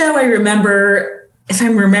one show I remember, if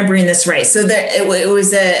I'm remembering this right. So it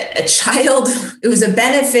was a child, it was a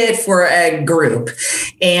benefit for a group.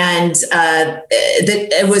 And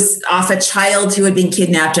it was off a child who had been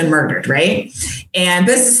kidnapped and murdered, right? And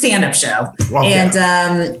this is a stand-up show.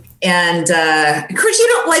 Okay. And of course, you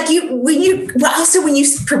don't when you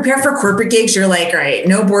prepare for corporate gigs, you're like, all right,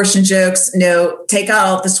 no abortion jokes, no, take out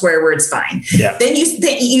all the swear words, fine. Yeah. Then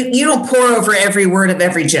you don't pour over every word of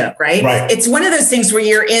every joke, right? It's one of those things where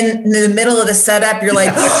you're in the middle of the setup, you're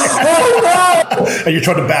like, oh no, and you're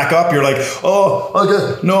trying to back up. You're like, oh,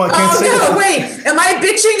 okay, no, I can't say that. Wait, am I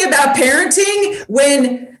bitching about parenting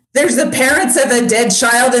when there's the parents of a dead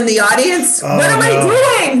child in the audience? What am I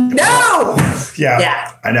doing? No.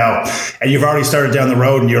 Yeah, I know. And you've already started down the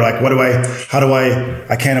road and you're like,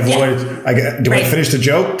 I can't avoid, do I finish the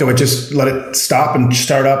joke? Do I just let it stop and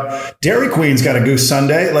start up? Dairy Queen's got a Goose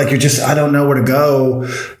Sunday. Like I don't know where to go.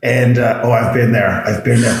 And, I've been there.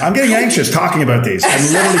 I'm getting anxious talking about these.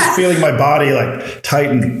 I'm literally feeling my body like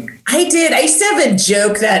tighten. I used to have a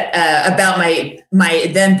joke that about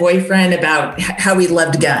my then boyfriend about how he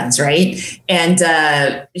loved guns, right? And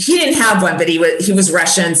he didn't have one, but he was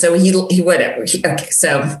Russian, so he whatever.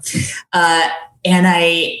 And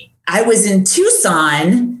I was in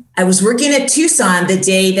Tucson. I was working at Tucson the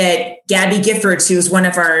day that Gabby Giffords, who was one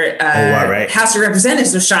of our House of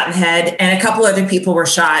Representatives, was shot in the head, and a couple other people were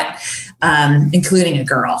shot, including a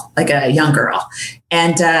girl, like a young girl,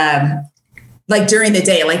 and. During the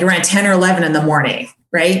day, around 10 or 11 in the morning.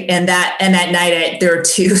 Right. And that night there were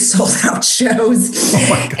 2 sold out shows. Oh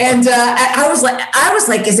my God. And I was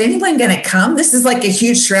like, is anyone going to come? This is like a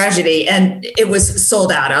huge tragedy. And it was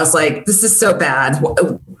sold out. I was like, this is so bad.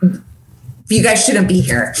 You guys shouldn't be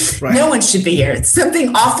here. Right. No one should be here.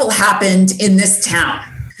 Something awful happened in this town.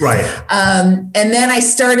 Right. And then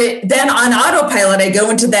on autopilot, I go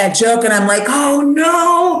into that joke and I'm like, oh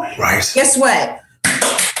no. Right. Guess what?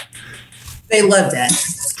 They loved it.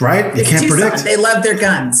 Right? You can't predict. They love their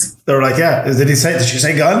guns. They were like, yeah. Did she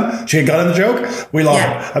say gun? She had gun in the joke? We love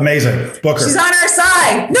it. Amazing. Book her. She's on our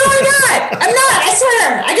side. No, I'm not. I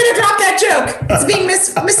swear. I'm going to drop that joke. It's being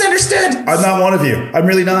misunderstood. I'm not one of you. I'm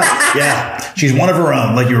really not. Yeah. She's one of her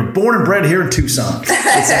own. Like, you were born and bred here in Tucson.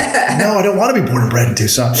 It's like, no, I don't want to be born and bred in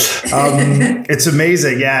Tucson. It's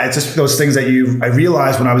amazing. Yeah. It's just those things that I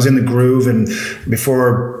realized when I was in the groove and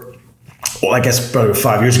before. Well, I guess probably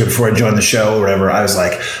 5 years ago before I joined the show or whatever, I was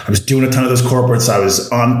doing a ton of those corporates. I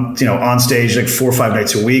was on stage like 4 or 5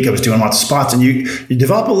 nights a week. I was doing lots of spots, and you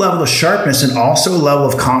develop a level of sharpness and also a level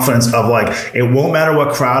of confidence of like, it won't matter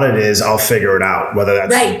what crowd it is, I'll figure it out. Whether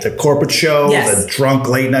that's the corporate show, the drunk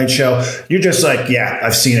late night show, you're just like, yeah,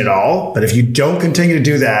 I've seen it all. But if you don't continue to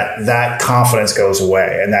do that, that confidence goes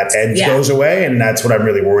away and that edge goes away. And that's what I'm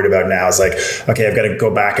really worried about now is like, okay, I've got to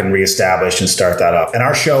go back and reestablish and start that up. And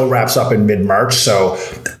our show wraps up in mid-March, so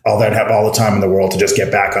I'll then have all the time in the world to just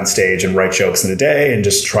get back on stage and write jokes in the day and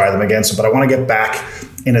just try them again. But I want to get back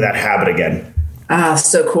into that habit again. Ah,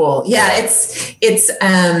 so cool. Yeah, it's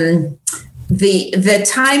the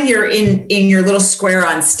time you're in your little square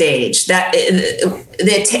on stage, that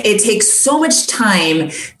it takes so much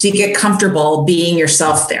time to get comfortable being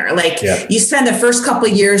yourself there. Like you spend the first couple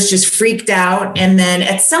of years just freaked out, and then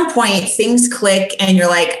at some point things click and you're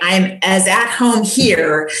like, I'm as at home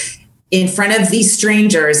here in front of these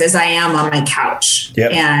strangers as I am on my couch.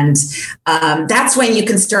 And that's when you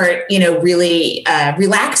can start, really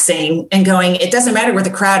relaxing and going, it doesn't matter where the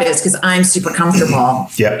crowd is because I'm super comfortable,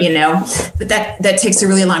 but that takes a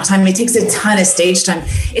really long time. It takes a ton of stage time.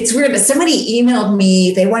 It's weird, but somebody emailed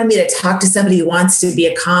me, they wanted me to talk to somebody who wants to be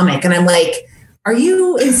a comic. And I'm like, are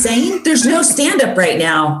you insane? There's no stand-up right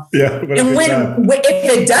now. Yeah. And if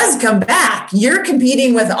it does come back, you're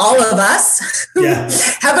competing with all of us who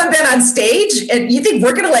haven't been on stage, and you think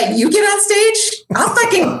we're going to let you get on stage? I'll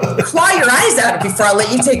fucking claw your eyes out before I'll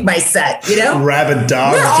let you take my set, Rabid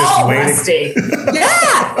dog is just waiting.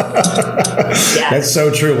 That's so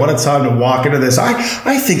true. What a time to walk into this.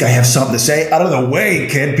 I think I have something to say. Out of the way,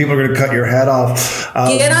 kid. People are going to cut your head off.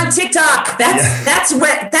 Get on TikTok.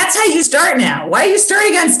 That's how you start now. Why are you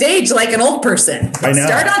starting on stage like an old person? I know.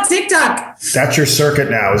 Start on TikTok. That's your circuit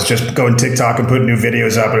now, is just going TikTok and putting new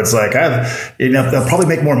videos up. And it's like, they'll probably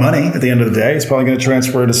make more money at the end of the day. It's probably going to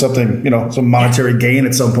transfer to something, some monetary gain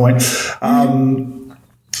at some point. I'm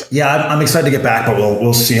excited to get back, but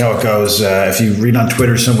we'll see how it goes. If you read on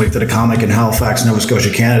Twitter some week that a comic in Halifax, Nova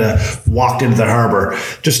Scotia, Canada walked into the harbor,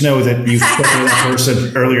 just know that you've spoken to that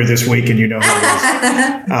person earlier this week and you know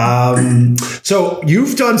how it is. So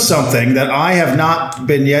you've done something that I have not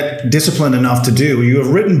been yet disciplined enough to do. You have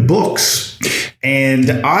written books. And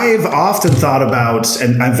I've often thought about,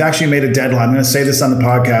 and I've actually made a deadline. I'm going to say this on the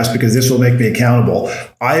podcast because this will make me accountable.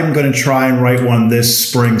 I'm going to try and write one this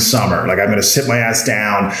spring, summer. Like, I'm going to sit my ass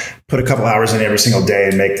down, put a couple hours in every single day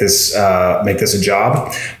and make this a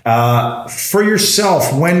job. For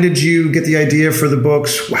yourself, when did you get the idea for the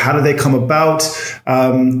books? How did they come about?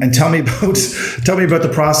 And tell me about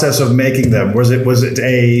the process of making them. Was it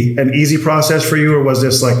an easy process for you, or was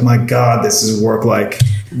this like, my God, this is work? Like,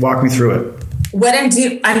 walk me through it. What I'm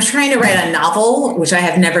trying to write a novel, which I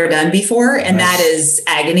have never done before, and that is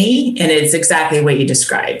agony, and it's exactly what you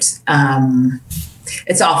described.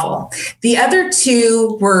 It's awful. The other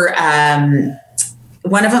two were,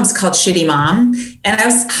 one of them's called Shitty Mom, and I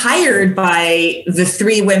was hired by the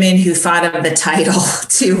three women who thought of the title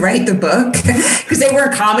to write the book because they were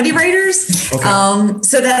comedy writers. Okay.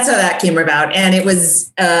 So that's how that came about, and it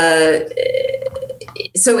was.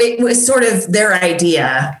 So it was sort of their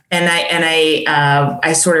idea, and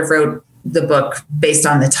I sort of wrote the book based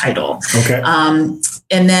on the title. Okay.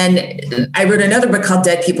 And then I wrote another book called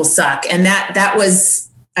Dead People Suck, and that was,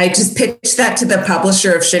 I just pitched that to the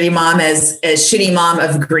publisher of Shitty Mom as Shitty Mom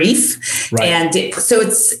of Grief, right. And so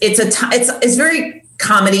it's very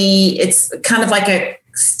comedy. It's kind of like a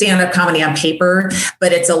stand-up comedy on paper,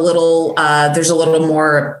 but it's a little there's a little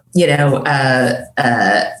more,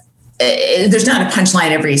 there's not a punchline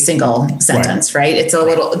every single sentence, right? It's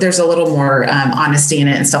there's a little more honesty in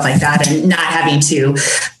it and stuff like that, and not having to,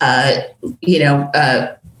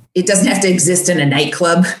 it doesn't have to exist in a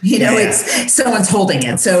nightclub. It's someone's holding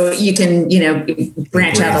it, so you can,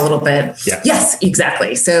 branch out a little bit. Yeah. Yes,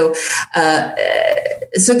 exactly. So,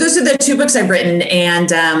 so those are the two books I've written,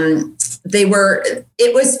 and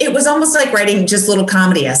it was almost like writing just little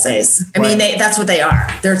comedy essays. I mean, that's what they are.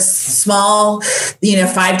 They're small,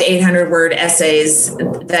 500 to 800 word essays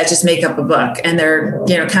that just make up a book. And they're,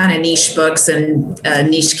 kind of niche books and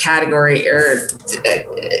niche category, or,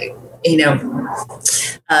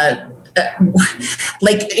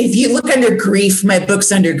 like if you look under grief, my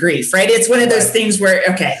book's under grief, right? It's one of those things where,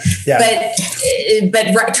 okay,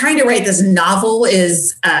 but trying to write this novel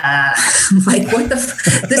is like,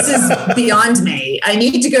 this is beyond me. I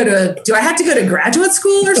need to do I have to go to graduate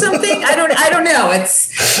school or something? I don't know.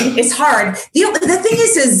 It's hard. The thing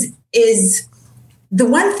is the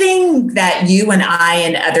one thing that you and I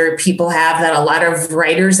and other people have that a lot of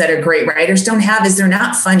writers that are great writers don't have is they're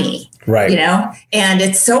not funny. Right. And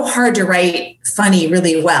it's so hard to write funny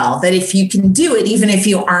really well that if you can do it, even if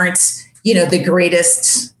you aren't, the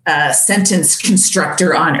greatest sentence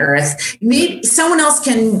constructor on earth, maybe someone else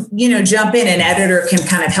can, jump in, an editor can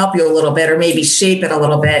kind of help you a little bit or maybe shape it a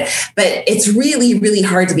little bit, but it's really, really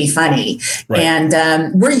hard to be funny. Right.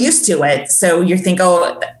 And we're used to it. So you think,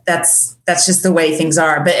 oh, that's just the way things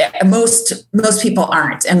are. But most people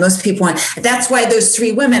aren't. And most people aren't. That's why those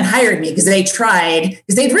 3 women hired me, because they tried,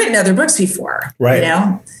 because they'd written other books before,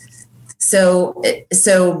 right. So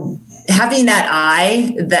having that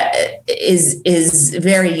eye that is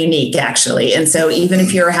very unique, actually. And so even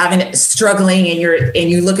if you're struggling and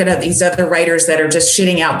you look at these other writers that are just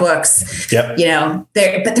shitting out books, yep.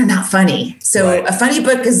 but they're not funny. So right. A funny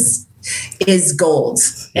book is gold,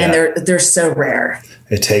 and they're so rare.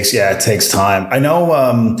 It takes time. I know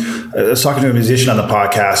I was talking to a musician on the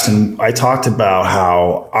podcast, and I talked about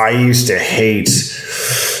how I used to hate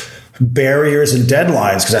barriers and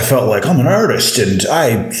deadlines because I felt like I'm an artist, and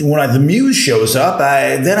when the muse shows up,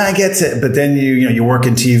 then I get to. But then you work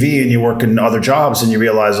in TV and you work in other jobs, and you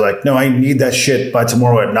realize like, no, I need that shit by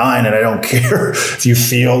tomorrow at 9, and I don't care if you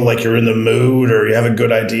feel like you're in the mood or you have a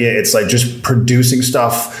good idea. It's like just producing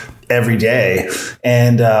stuff every day.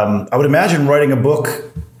 And I would imagine writing a book,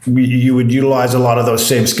 you would utilize a lot of those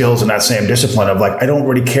same skills and that same discipline of like, I don't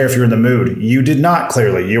really care if you're in the mood. You did not,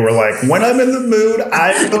 clearly. You were like, when I'm in the mood,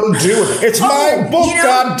 I will do it. It's my book,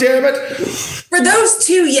 God damn it. For those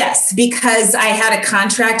 2, yes, because I had a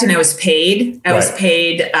contract and I was paid. I was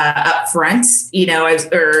paid up front. I was,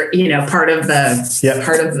 part of the.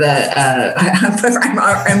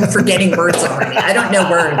 I'm forgetting words already. I don't know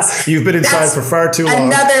words. You've been inside for far too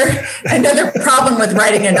long. Another problem with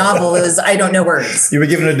writing a novel is I don't know words. You were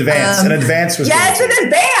given an advance. An advance was. Yeah, it's an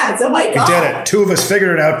advance. Oh my God! You did it. 2 of us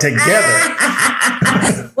figured it out together.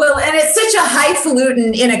 Well, and it's such a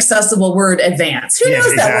highfalutin, inaccessible word, advance. Who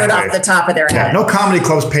knows that word off the top of their head? No comedy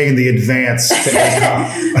club's paying the advance.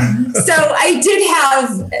 So I did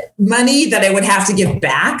have money that I would have to give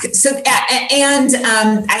back. So, and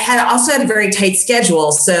I also had a very tight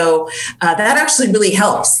schedule. So that actually really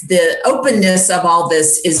helps. The openness of all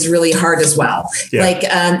this is really hard as well. Yeah. Like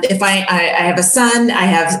if I have a son, I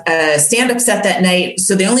have a stand-up set that night.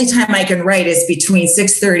 So the only time I can write is between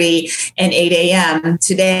 6:30 and 8 a.m.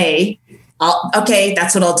 today.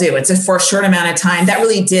 That's what I'll do. It's for a short amount of time. That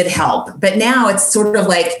really did help. But now it's sort of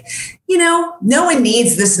like, no one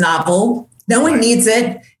needs this novel. No one needs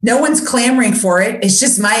it. No one's clamoring for it. It's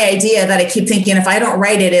just my idea that I keep thinking if I don't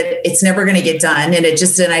write it, it's never going to get done. And it's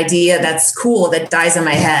just an idea that's cool that dies in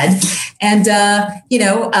my head. And,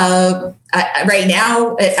 right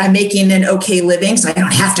now I'm making an okay living, so I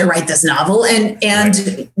don't have to write this novel.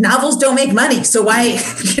 And novels don't make money. So why,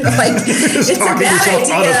 it's a bad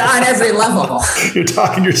idea on every level. You're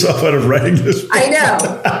talking yourself out of writing this book.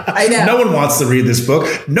 I know. No one wants to read this book.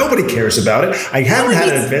 Nobody cares about it. I haven't had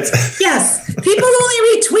an advance. Yes. People only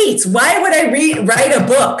read tweets. Why would I write a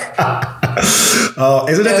book?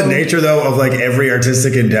 Isn't that the nature, though, of like every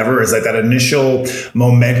artistic endeavor is like that initial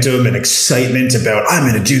momentum and excitement about I'm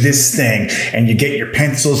going to do this thing. And you get your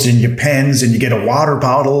pencils and your pens and you get a water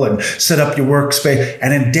bottle and set up your workspace.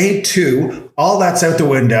 And in day 2, all that's out the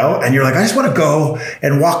window. And you're like, I just want to go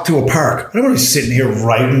and walk to a park. I don't want to be sitting here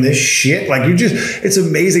writing this shit. Like it's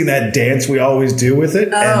amazing that dance we always do with it.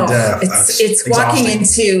 It's walking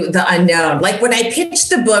into the unknown. Like when I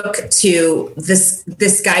pitched the book to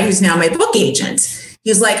this guy who's now my book agent,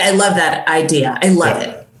 he was like, I love that idea. I love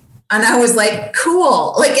it. And I was like,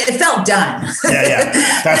 cool. Like it felt done. Yeah.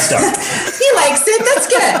 That's done. He likes it. That's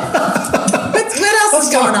good. What else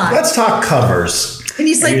is going on? Let's talk covers. And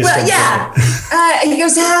he's like, well, yeah. He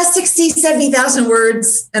goes, 60, 70,000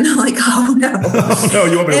 words. And I'm like, oh, no. Oh, no,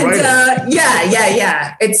 you want me to write it?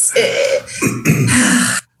 Yeah. It's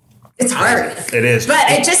hard. It is. But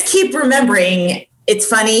I just keep remembering it's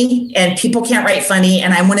funny and people can't write funny.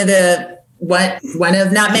 And I'm one of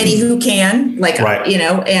not many who can,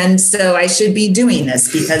 and so I should be doing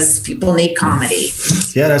this because people need comedy.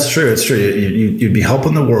 Yeah, that's true. It's true. You'd be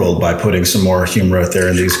helping the world by putting some more humor out there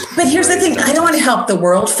in these. But here's the thing. I don't want to help the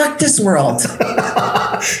world. Fuck this world. Is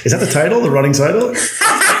that the title, the running title?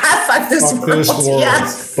 Fuck This World.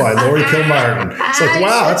 Yes. By Laurie Kilmartin. It's like,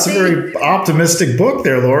 wow, that's a very optimistic book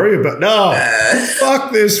there, Laurie. But no,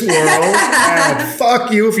 fuck this world and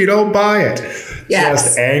fuck you if you don't buy it. Yes.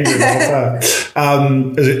 Just angry all the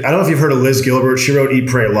time. I don't know if you've heard of Liz Gilbert. She wrote Eat,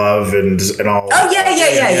 Pray, Love and all. Oh,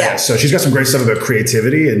 yeah. So she's got some great stuff about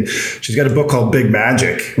creativity. And she's got a book called Big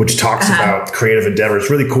Magic, which talks about creative endeavors.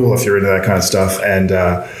 It's really cool if you're into that kind of stuff. And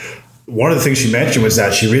one of the things she mentioned was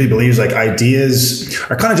that she really believes like ideas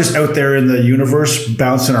are kind of just out there in the universe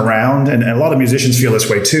bouncing around. And a lot of musicians feel this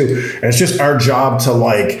way too. And it's just our job to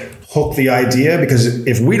like hook the idea, because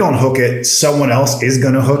if we don't hook it, someone else is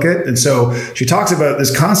going to hook it. And so she talks about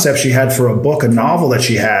this concept she had for a book, a novel that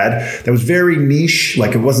she had that was very niche.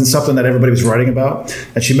 Like it wasn't something that everybody was writing about.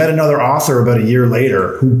 And she met another author about a year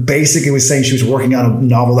later who basically was saying she was working on a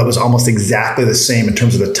novel that was almost exactly the same in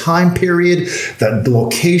terms of the time period, the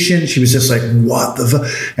location. She was just like, what the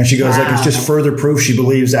And she goes like, it's just further proof she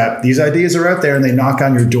believes that these ideas are out there and they knock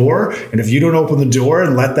on your door. And if you don't open the door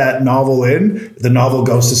and let that novel in, the novel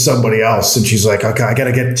goes to somebody else. And she's like, okay, I got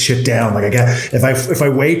to get shit down. Like if I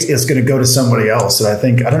wait, it's going to go to somebody else. And I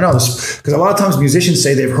think, I don't know, because a lot of times musicians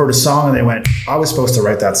say they've heard a song and they went, I was supposed to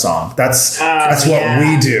write that song. That's what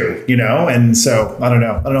we do, you know? And so I don't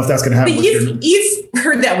know if that's going to happen. But you've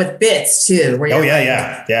heard that with bits too. Where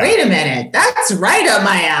yeah. Wait a minute. That's right up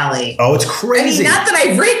my alley. Oh, it's crazy. I mean, not that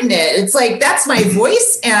I've written it. It's like, that's my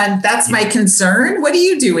voice and that's my concern. What are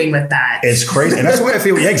you doing with that? It's crazy. And that's why I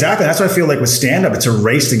feel, exactly. That's why I feel like with stand-up, it's a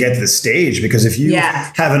race to get to the stage, because if you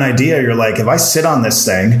have an idea, you're like, if I sit on this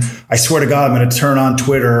thing, I swear to God, I'm going to turn on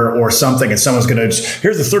Twitter or something and someone's going to,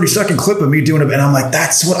 here's the 30-second clip of me doing it. And I'm like,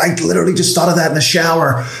 that's what I literally just thought of that in the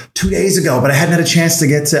shower 2 days ago, but I hadn't had a chance to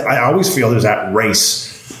get to, I always feel there's that race.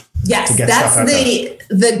 Yes, that's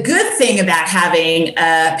the good thing about having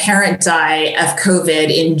a parent die of COVID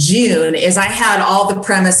in June is I had all the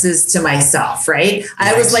premises to myself, right? Nice.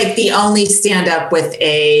 I was like the only stand-up with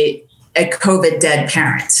a COVID dead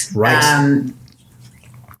parent. Right.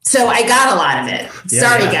 So I got a lot of it.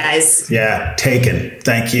 Sorry, guys. Yeah, taken.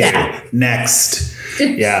 Thank you. Yeah. Next.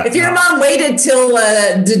 Yeah. If your mom waited till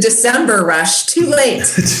the December rush, too late.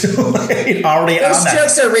 Too late. Already Those on that.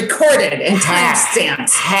 jokes are recorded and timestamped.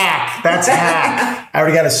 Hack. That's hack. I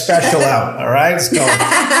already got a special out. All right. It's called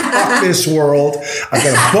Fuck This World. I've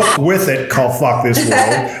got a book with it called Fuck This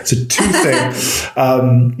World. It's a 2 thing.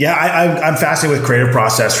 I'm fascinated with creative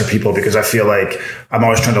process for people because I feel like I'm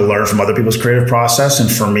always trying to learn from other people's creative process. And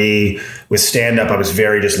for me, with stand-up, I was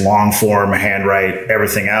very just long form, handwrite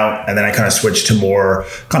everything out. And then I kind of switched to more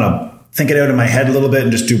kind of think it out in my head a little bit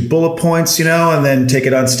and just do bullet points, you know, and then take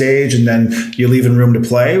it on stage and then you're leaving room to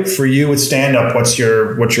play. For you with stand-up, what's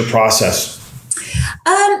your process?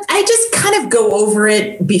 I just kind of go over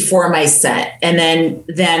it before my set and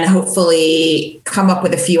then hopefully come up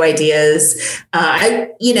with a few ideas.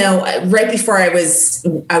 Right before I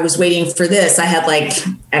was waiting for this, I had like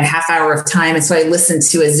a half hour of time. And so I listened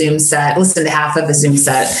to half of a Zoom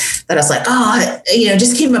set that I was like,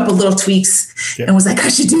 just came up with little tweaks and was like, I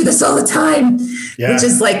should do this all the time, which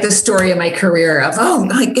is like the story of my career of,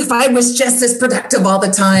 like if I was just as productive all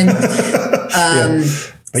the time.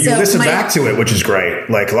 But you listen back to it, which is great.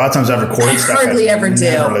 Like a lot of times I've recorded stuff. I hardly ever do.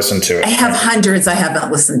 Never listen to it. I have hundreds I haven't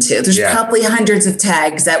listened to. There's probably hundreds of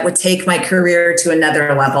tags that would take my career to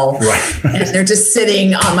another level. Right. And they're just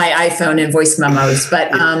sitting on my iPhone in voice memos.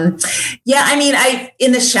 But I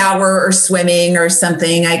in the shower or swimming or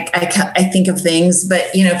something, I think of things, but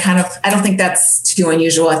I don't think that's too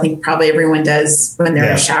unusual. I think probably everyone does when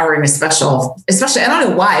they're showering, especially I don't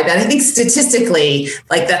know why, but I think statistically,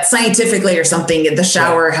 like that scientifically or something, the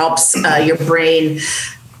shower helps your brain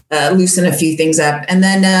loosen a few things up. And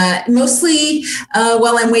then mostly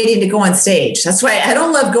while I'm waiting to go on stage. That's why I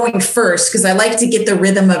don't love going first, because I like to get the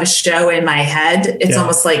rhythm of a show in my head. It's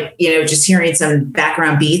almost like, just hearing some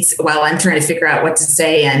background beats while I'm trying to figure out what to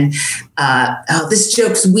say. And this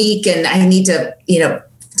joke's weak and I need to,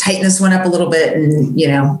 tighten this one up a little bit. And,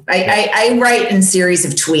 I write in series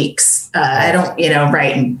of tweaks. I don't,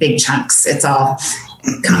 write in big chunks. It's all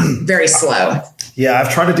very slow. Yeah,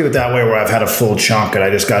 I've tried to do it that way where I've had a full chunk and I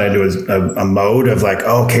just got into a mode of like,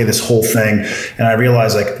 this whole thing. And I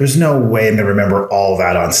realized like, there's no way I'm going to remember all of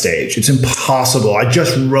that on stage. It's impossible. I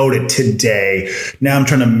just wrote it today. Now I'm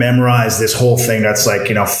trying to memorize this whole thing that's like,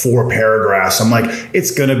 4 paragraphs. I'm like,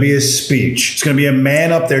 it's going to be a speech. It's going to be a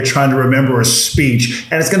man up there trying to remember a speech.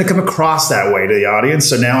 And it's going to come across that way to the audience.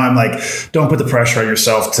 So now I'm like, don't put the pressure on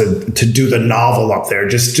yourself to do the novel up there.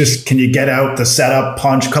 Just can you get out the setup,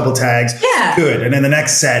 punch, a couple tags? Yeah. Good. And then the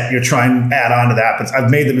next set, you're trying to add on to that. But I've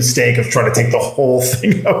made the mistake of trying to take the whole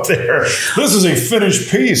thing up there. This is a finished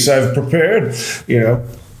piece I've prepared,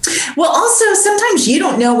 Well, also sometimes you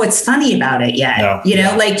don't know what's funny about it yet. No. You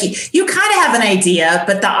know, like you kind of have an idea,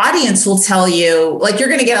 but the audience will tell you, like, you're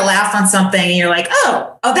going to get a laugh on something and you're like,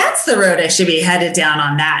 oh, that's the road I should be headed down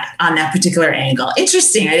on that particular angle.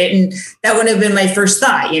 Interesting. That wouldn't have been my first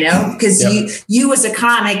thought, you know, because you as a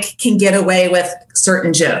comic can get away with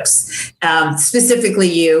certain jokes,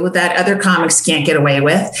 specifically you, that other comics can't get away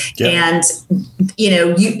with. Yeah. And, you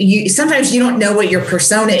know, you sometimes you don't know what your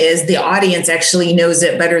persona is. The audience actually knows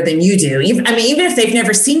it better than you do. Even if they've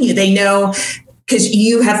never seen you, they know, because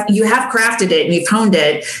you have crafted it and you've honed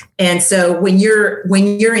it. And so when you're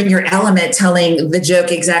in your element telling the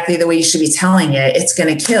joke exactly the way you should be telling it, it's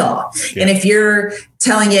going to kill. Yeah. And if you're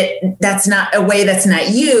telling it that's not a way that's not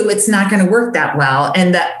you, it's not going to work that well.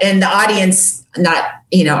 And the audience, not,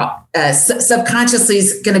 you know, subconsciously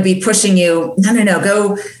is going to be pushing you. No,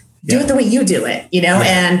 go do it the way you do it, you know,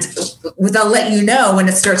 and they'll let you know when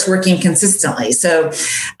it starts working consistently. So,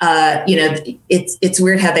 you know, it's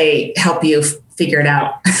weird how they help you figure it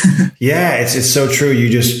out. Yeah, it's so true.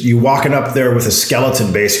 You walking up there with a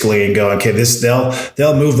skeleton basically and going, okay,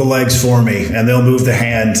 they'll move the legs for me and they'll move the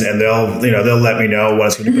hands and they'll let me know what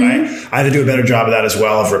it's going to be. I had to do a better job of that as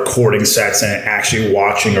well, of recording sets and actually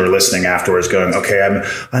watching or listening afterwards, going, okay,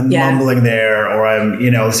 I'm mumbling there, or I'm, you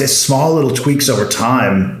know, it's small little tweaks over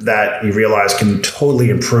time that you realize can totally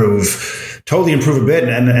improve a bit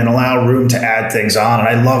and allow room to add things on. And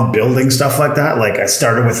I love building stuff like that. Like, I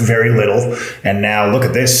started with very little and now look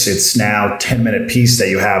at this. It's now 10-minute piece that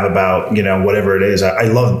you have about, you know, whatever it is. I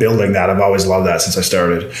love building that. I've always loved that since I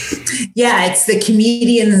started. Yeah. It's the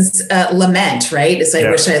comedian's lament, right? It's I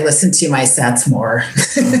wish I listened to my sets more.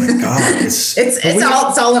 Oh my God.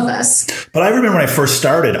 It's all of us. But I remember when I first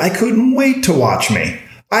started, I couldn't wait to watch me.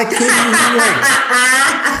 I couldn't wait.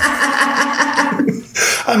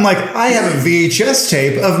 I'm like, I have a VHS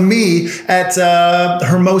tape of me at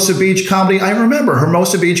Hermosa Beach Comedy. I remember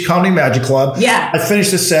Hermosa Beach Comedy Magic Club. Yeah. I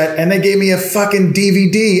finished the set and they gave me a fucking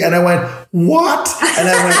DVD and I went, what? And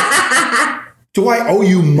I went, do I owe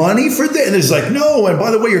you money for this? And it's like, no. And by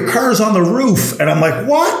the way, your car's on the roof. And I'm like,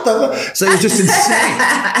 what? So it was just insane.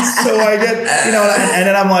 So I get, you know, and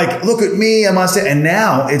then I'm like, look at me. I'm on stage. And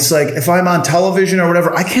now it's like, if I'm on television or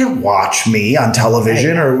whatever, I can't watch me on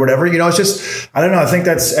television or whatever. You know, it's just, I don't know. I think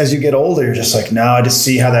that's, as you get older, you're just like, no, I just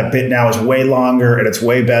see how that bit now is way longer and it's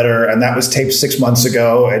way better. And that was taped 6 months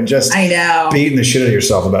ago, and just beating the shit out of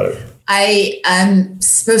yourself about it. I'm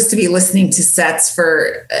supposed to be listening to sets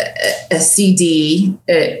for a CD,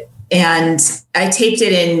 and I taped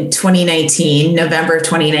it in 2019, November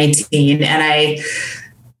 2019. And I,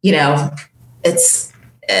 you know, it's,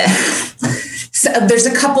 so there's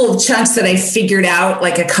a couple of chunks that I figured out,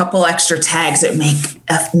 like a couple extra tags that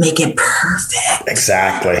make it perfect.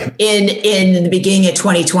 Exactly. In the beginning of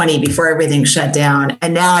 2020, before everything shut down.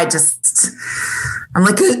 And now I'm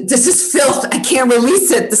like, this is filth. I can't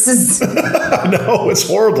release it. This is... No, it's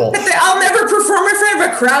horrible. I'll never perform in front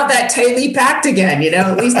of a crowd that tightly packed again, you know,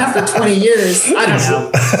 at least after 20 years. I don't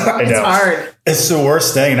know. I know. It's hard. It's the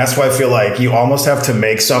worst thing. And that's why I feel like you almost have to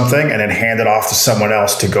make something and then hand it off to someone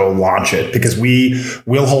else to go launch it, because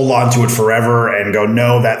we'll hold on to it forever and go,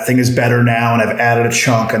 no, that thing is better now. And I've added a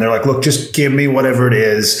chunk. And they're like, look, just give me whatever it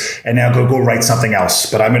is. And now go write something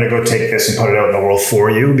else. But I'm going to go take this and put it out in the world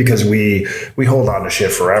for you, because we hold on to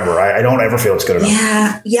shit forever. I don't ever feel it's good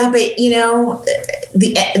enough. Yeah. But you know,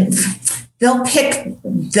 they'll pick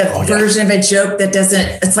the version of a joke that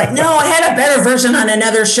doesn't, it's like, no, I had a better version on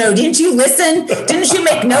another show. Didn't you listen? Didn't you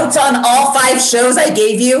make notes on all 5 shows I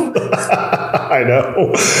gave you? I know.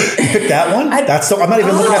 You picked that one? I'm not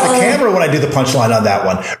even looking at the camera when I do the punchline on that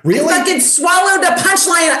one. Really? I fucking swallowed the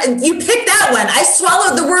punchline. You picked that one. I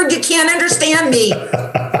swallowed the word, you can't understand me.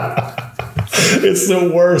 It's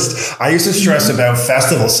the worst. I used to stress about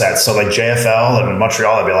festival sets. So like JFL and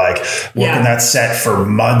Montreal, I'd be like working that set for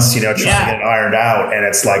months, you know, trying to get it ironed out. And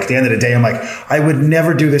it's like, at the end of the day, I'm like, I would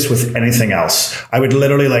never do this with anything else. I would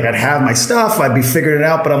literally, like, I'd have my stuff, I'd be figuring it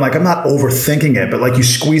out, but I'm like, I'm not overthinking it. But like, you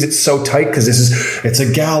squeeze it so tight because it's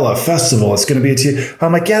a gala festival. It's going to be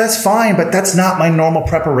I'm like, yeah, that's fine, but that's not my normal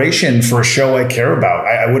preparation for a show I care about.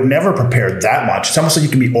 I would never prepare that much. It's almost like you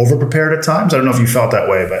can be over prepared at times. I don't know if you felt that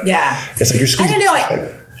way, but it's like you're squeezing. I don't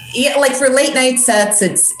know. Like for late night sets,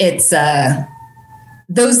 it's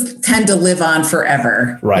those tend to live on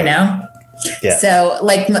forever, right? You know? Yeah. So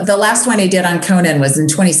like the last one I did on Conan was in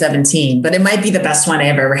 2017, but it might be the best one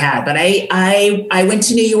I've ever had. But I went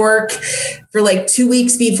to New York for like 2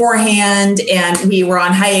 weeks beforehand, and we were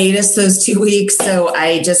on hiatus those 2 weeks. So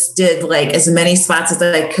I just did like as many spots as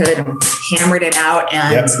I could and hammered it out.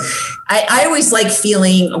 And I always like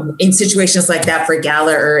feeling in situations like that for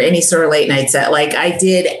gala or any sort of late night set, like I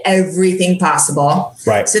did everything possible.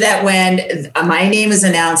 Right. So that when my name is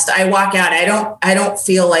announced, I walk out, I don't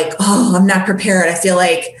feel like, oh, I'm not prepared. I feel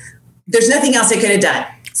like there's nothing else I could have done.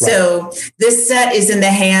 Right. So this set is in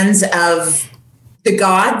the hands of the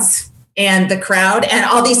gods and the crowd and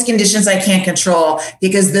all these conditions I can't control,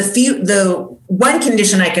 because the one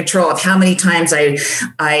condition I control of how many times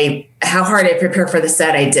how hard I prepare for the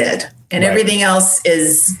set I did, and everything else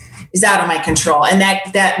is out of my control. And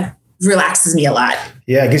that relaxes me a lot.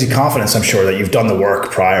 Yeah. It gives you confidence, I'm sure, that you've done the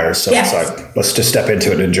work prior. So it's like, let's just step into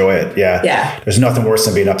it and enjoy it. Yeah. Yeah. There's nothing worse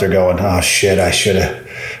than being up there going, oh shit, I should have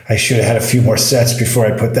had a few more sets before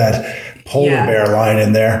I put that polar bear line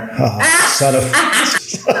in there. Oh, son of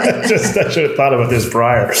I should have thought about this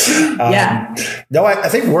prior. No, I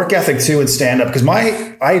think work ethic too in stand up, because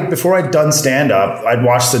before I'd done stand up, I'd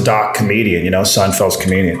watched the doc Comedian, Seinfeld's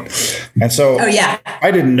Comedian. And so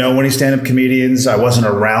I didn't know any stand up comedians. I wasn't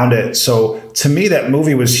around it. So to me, that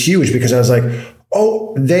movie was huge, because I was like,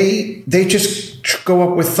 oh, they just go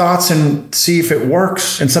up with thoughts and see if it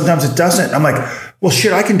works. And sometimes it doesn't. I'm like, well,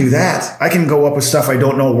 shit, I can do that. I can go up with stuff I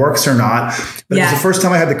don't know works or not. But it was the first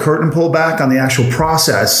time I had the curtain pulled back on the actual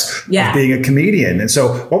process of being a comedian. And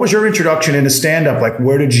so what was your introduction into stand-up? Like,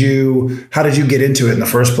 how did you get into it in the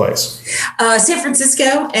first place? San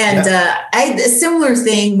Francisco. And I had a similar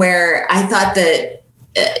thing where I thought that,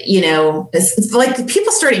 it's like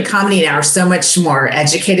people starting comedy now are so much more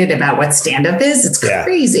educated about what stand-up is. It's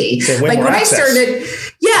crazy. Like when I started,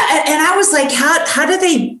 and I was like, how do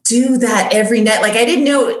they do that every night? Like I didn't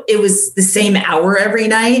know it was the same hour every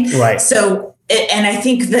night. Right. So, and I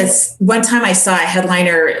think this one time I saw a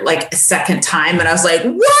headliner like a second time, and I was like,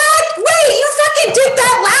 what? Wait, you fucking did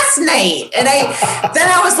that last night. And then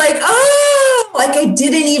I was like, oh, like I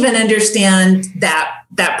didn't even understand that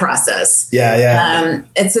process. Yeah.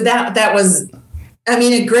 And so that was,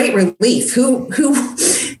 a great relief.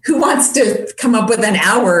 Who wants to come up with an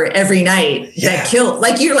hour every night that kills?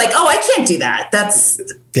 Like you're like, oh, I can't do that. That's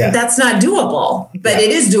not doable. But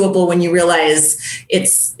it is doable when you realize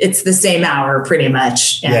it's the same hour pretty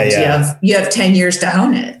much. And you have 10 years to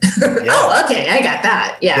hone it. Oh, okay. I got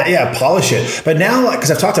that. Yeah, polish it. But now,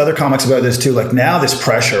 because I've talked to other comics about this too, like now this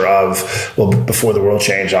pressure of, well, before the world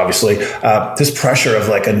changed, obviously, this pressure of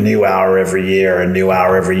like a new hour every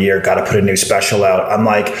year, got to put a new special out. I'm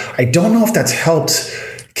like, I don't know if that's helped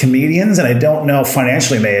comedians, and I don't know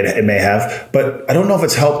financially it may have, but I don't know if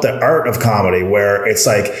it's helped the art of comedy, where it's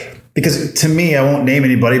like, because to me, I won't name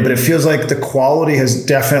anybody, but it feels like the quality has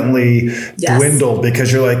definitely dwindled,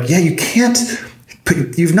 because you're like, you can't.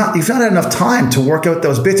 You've not had enough time to work out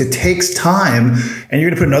those bits. It takes time, and you're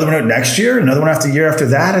going to put another one out next year, another one after year after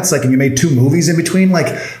that. It's like, and you made 2 movies in between. Like,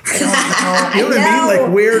 I don't know. You know what I mean?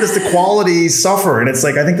 Like, where does the quality suffer? And it's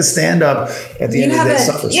like, I think the stand up at the end of the day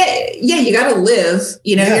suffers. Yeah, you got to live.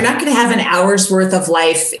 You're not going to have an hour's worth of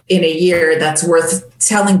life in a year that's worth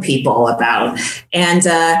telling people about. And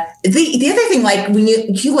the other thing, like when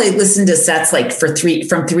you like listen to sets like from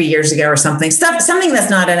 3 years ago or something that's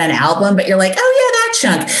not in an album, but you're like, oh yeah, that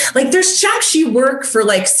chunk. Like there's chunks you work for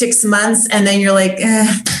like 6 months, and then you're like,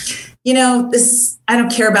 this, I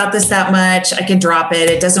don't care about this that much. I can drop it.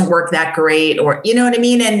 It doesn't work that great, or you know what I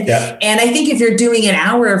mean? And I think if you're doing an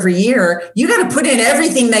hour every year, you got to put in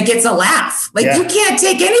everything that gets a laugh. Like you can't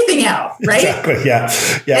take anything out, right? Exactly. Yeah.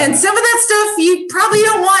 And some of that stuff you probably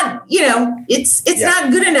don't want, it's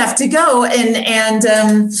not good enough to go and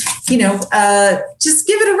just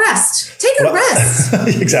give it a rest. Take a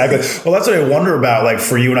rest. Exactly. Well, that's what I wonder about. Like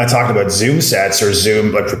for you and I talked about Zoom sets or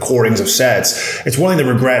Zoom like recordings of sets. It's one thing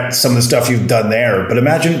to regret some of the stuff you've done there, but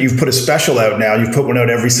imagine you've put a special out now. You've put one out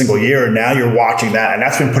every single year, and now you're watching that, and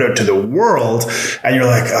that's been put out to the world, and you're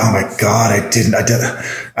like, oh my God,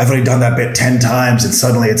 I've only done that bit 10 times, and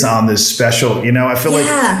suddenly it's on this special. I feel like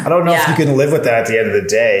I don't know if you can live with that at the end of the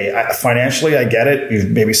day. Financially, I get it.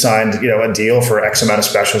 You've maybe signed a deal for X amount of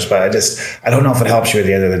specials, but I don't know if it helps you at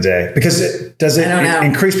the end of the day, because does it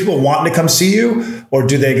increase people wanting to come see you, or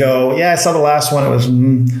do they go, I saw the last one, it was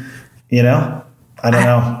I don't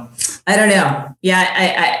know. I don't know.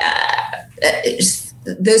 Yeah,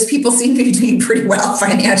 those people seem to be doing pretty well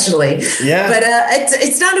financially. Yeah, but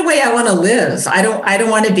it's not a way I want to live. I don't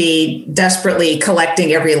want to be desperately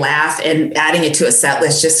collecting every laugh and adding it to a set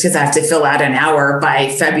list just because I have to fill out an hour by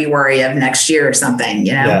February of next year or something.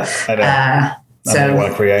 Yeah, I know. That you want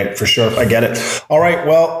to create, for sure. I get it. All right.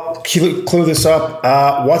 Well, clue this up.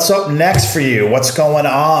 What's up next for you? What's going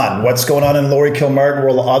on? What's going on in Laurie Kilmartin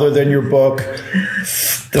world other than your book,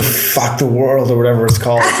 the world, or whatever it's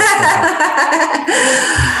called?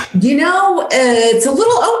 It's a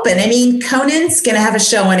little open. I mean, Conan's going to have a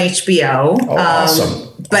show on HBO. Oh, awesome.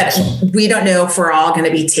 But we don't know if we're all going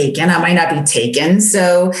to be taken. I might not be taken.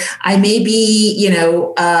 So I may be,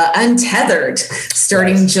 untethered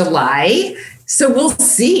starting July. So we'll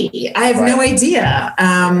see. I have no idea.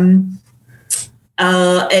 And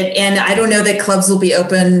I don't know that clubs will be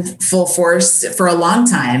open full force for a long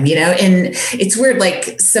time, and it's weird. Like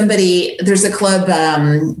there's a club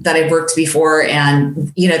that I've worked before,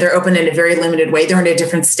 and, they're open in a very limited way. They're in a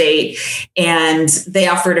different state, and they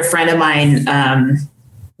offered a friend of mine,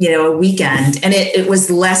 a weekend, and it was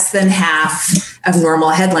less than half of normal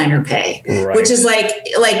headliner pay, which is like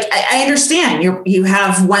I understand you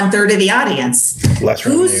have 1/3 of the audience.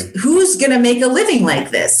 Who's going to make a living like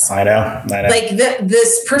this? I know. Like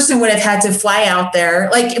this person would have had to fly out there.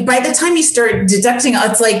 Like by the time you start deducting,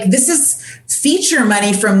 it's like, this is feature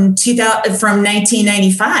money from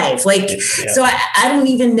 1995. So I don't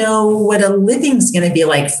even know what a living's going to be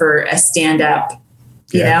like for a stand-up.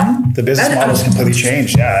 The business model has completely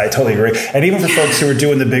changed. Yeah, I totally agree. And even for folks who are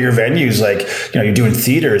doing the bigger venues, like, you're doing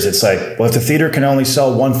theaters, it's like, well, if the theater can only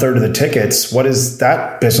sell 1/3 of the tickets, what does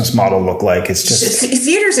that business model look like? It's just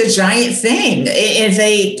theater's a giant thing. If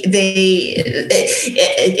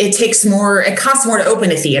it takes more, it costs more to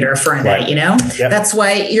open a theater for a night, That's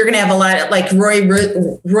why you're going to have a lot of, like, Roy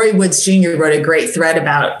Woods Jr. wrote a great thread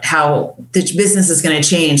about how the business is going to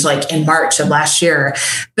change, like in March of last year.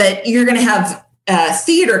 But you're going to have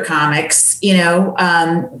theater comics,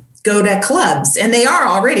 go to clubs, and they are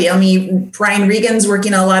already. I mean, Brian Regan's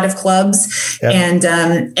working a lot of clubs, and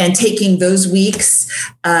taking those weeks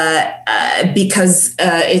because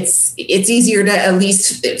it's easier to at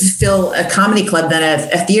least fill a comedy club than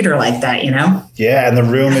a theater like that, Yeah, and the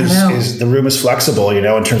room is flexible, in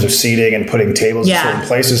terms of seating and putting tables in certain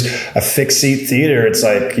places. A fixed seat theater, it's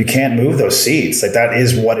like you can't move those seats. Like that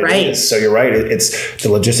is what it is. So you're right. It's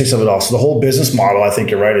the logistics of it all. So the whole business model, I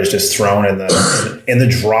think you're right, is just thrown in the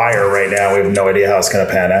dryer right now. We have no idea how it's going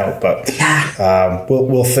to pan out, but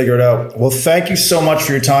we'll figure it out. Well, thank you so much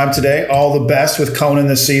for your time today. All the best with Conan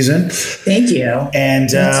this season. Thank you. And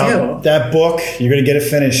that book, you're going to get it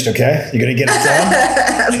finished. Okay, you're going to get it done.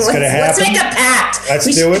 It's going to happen. Let's make a pact. Let's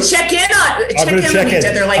do it. Check in with each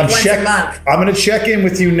other once a month. I'm going to check in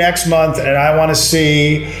with you next month, and I want to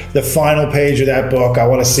see the final page of that book. I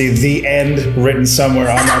want to see the end written somewhere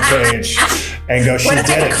on that page, and go. She did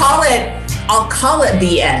it. I'll call it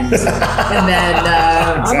the end, and then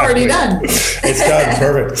I'm already done. It's done.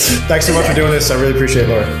 Perfect. Thanks so much for doing this. I really appreciate it,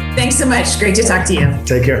 Laurie. Thanks so much. Great to talk to you.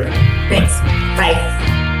 Take care. Thanks. Bye.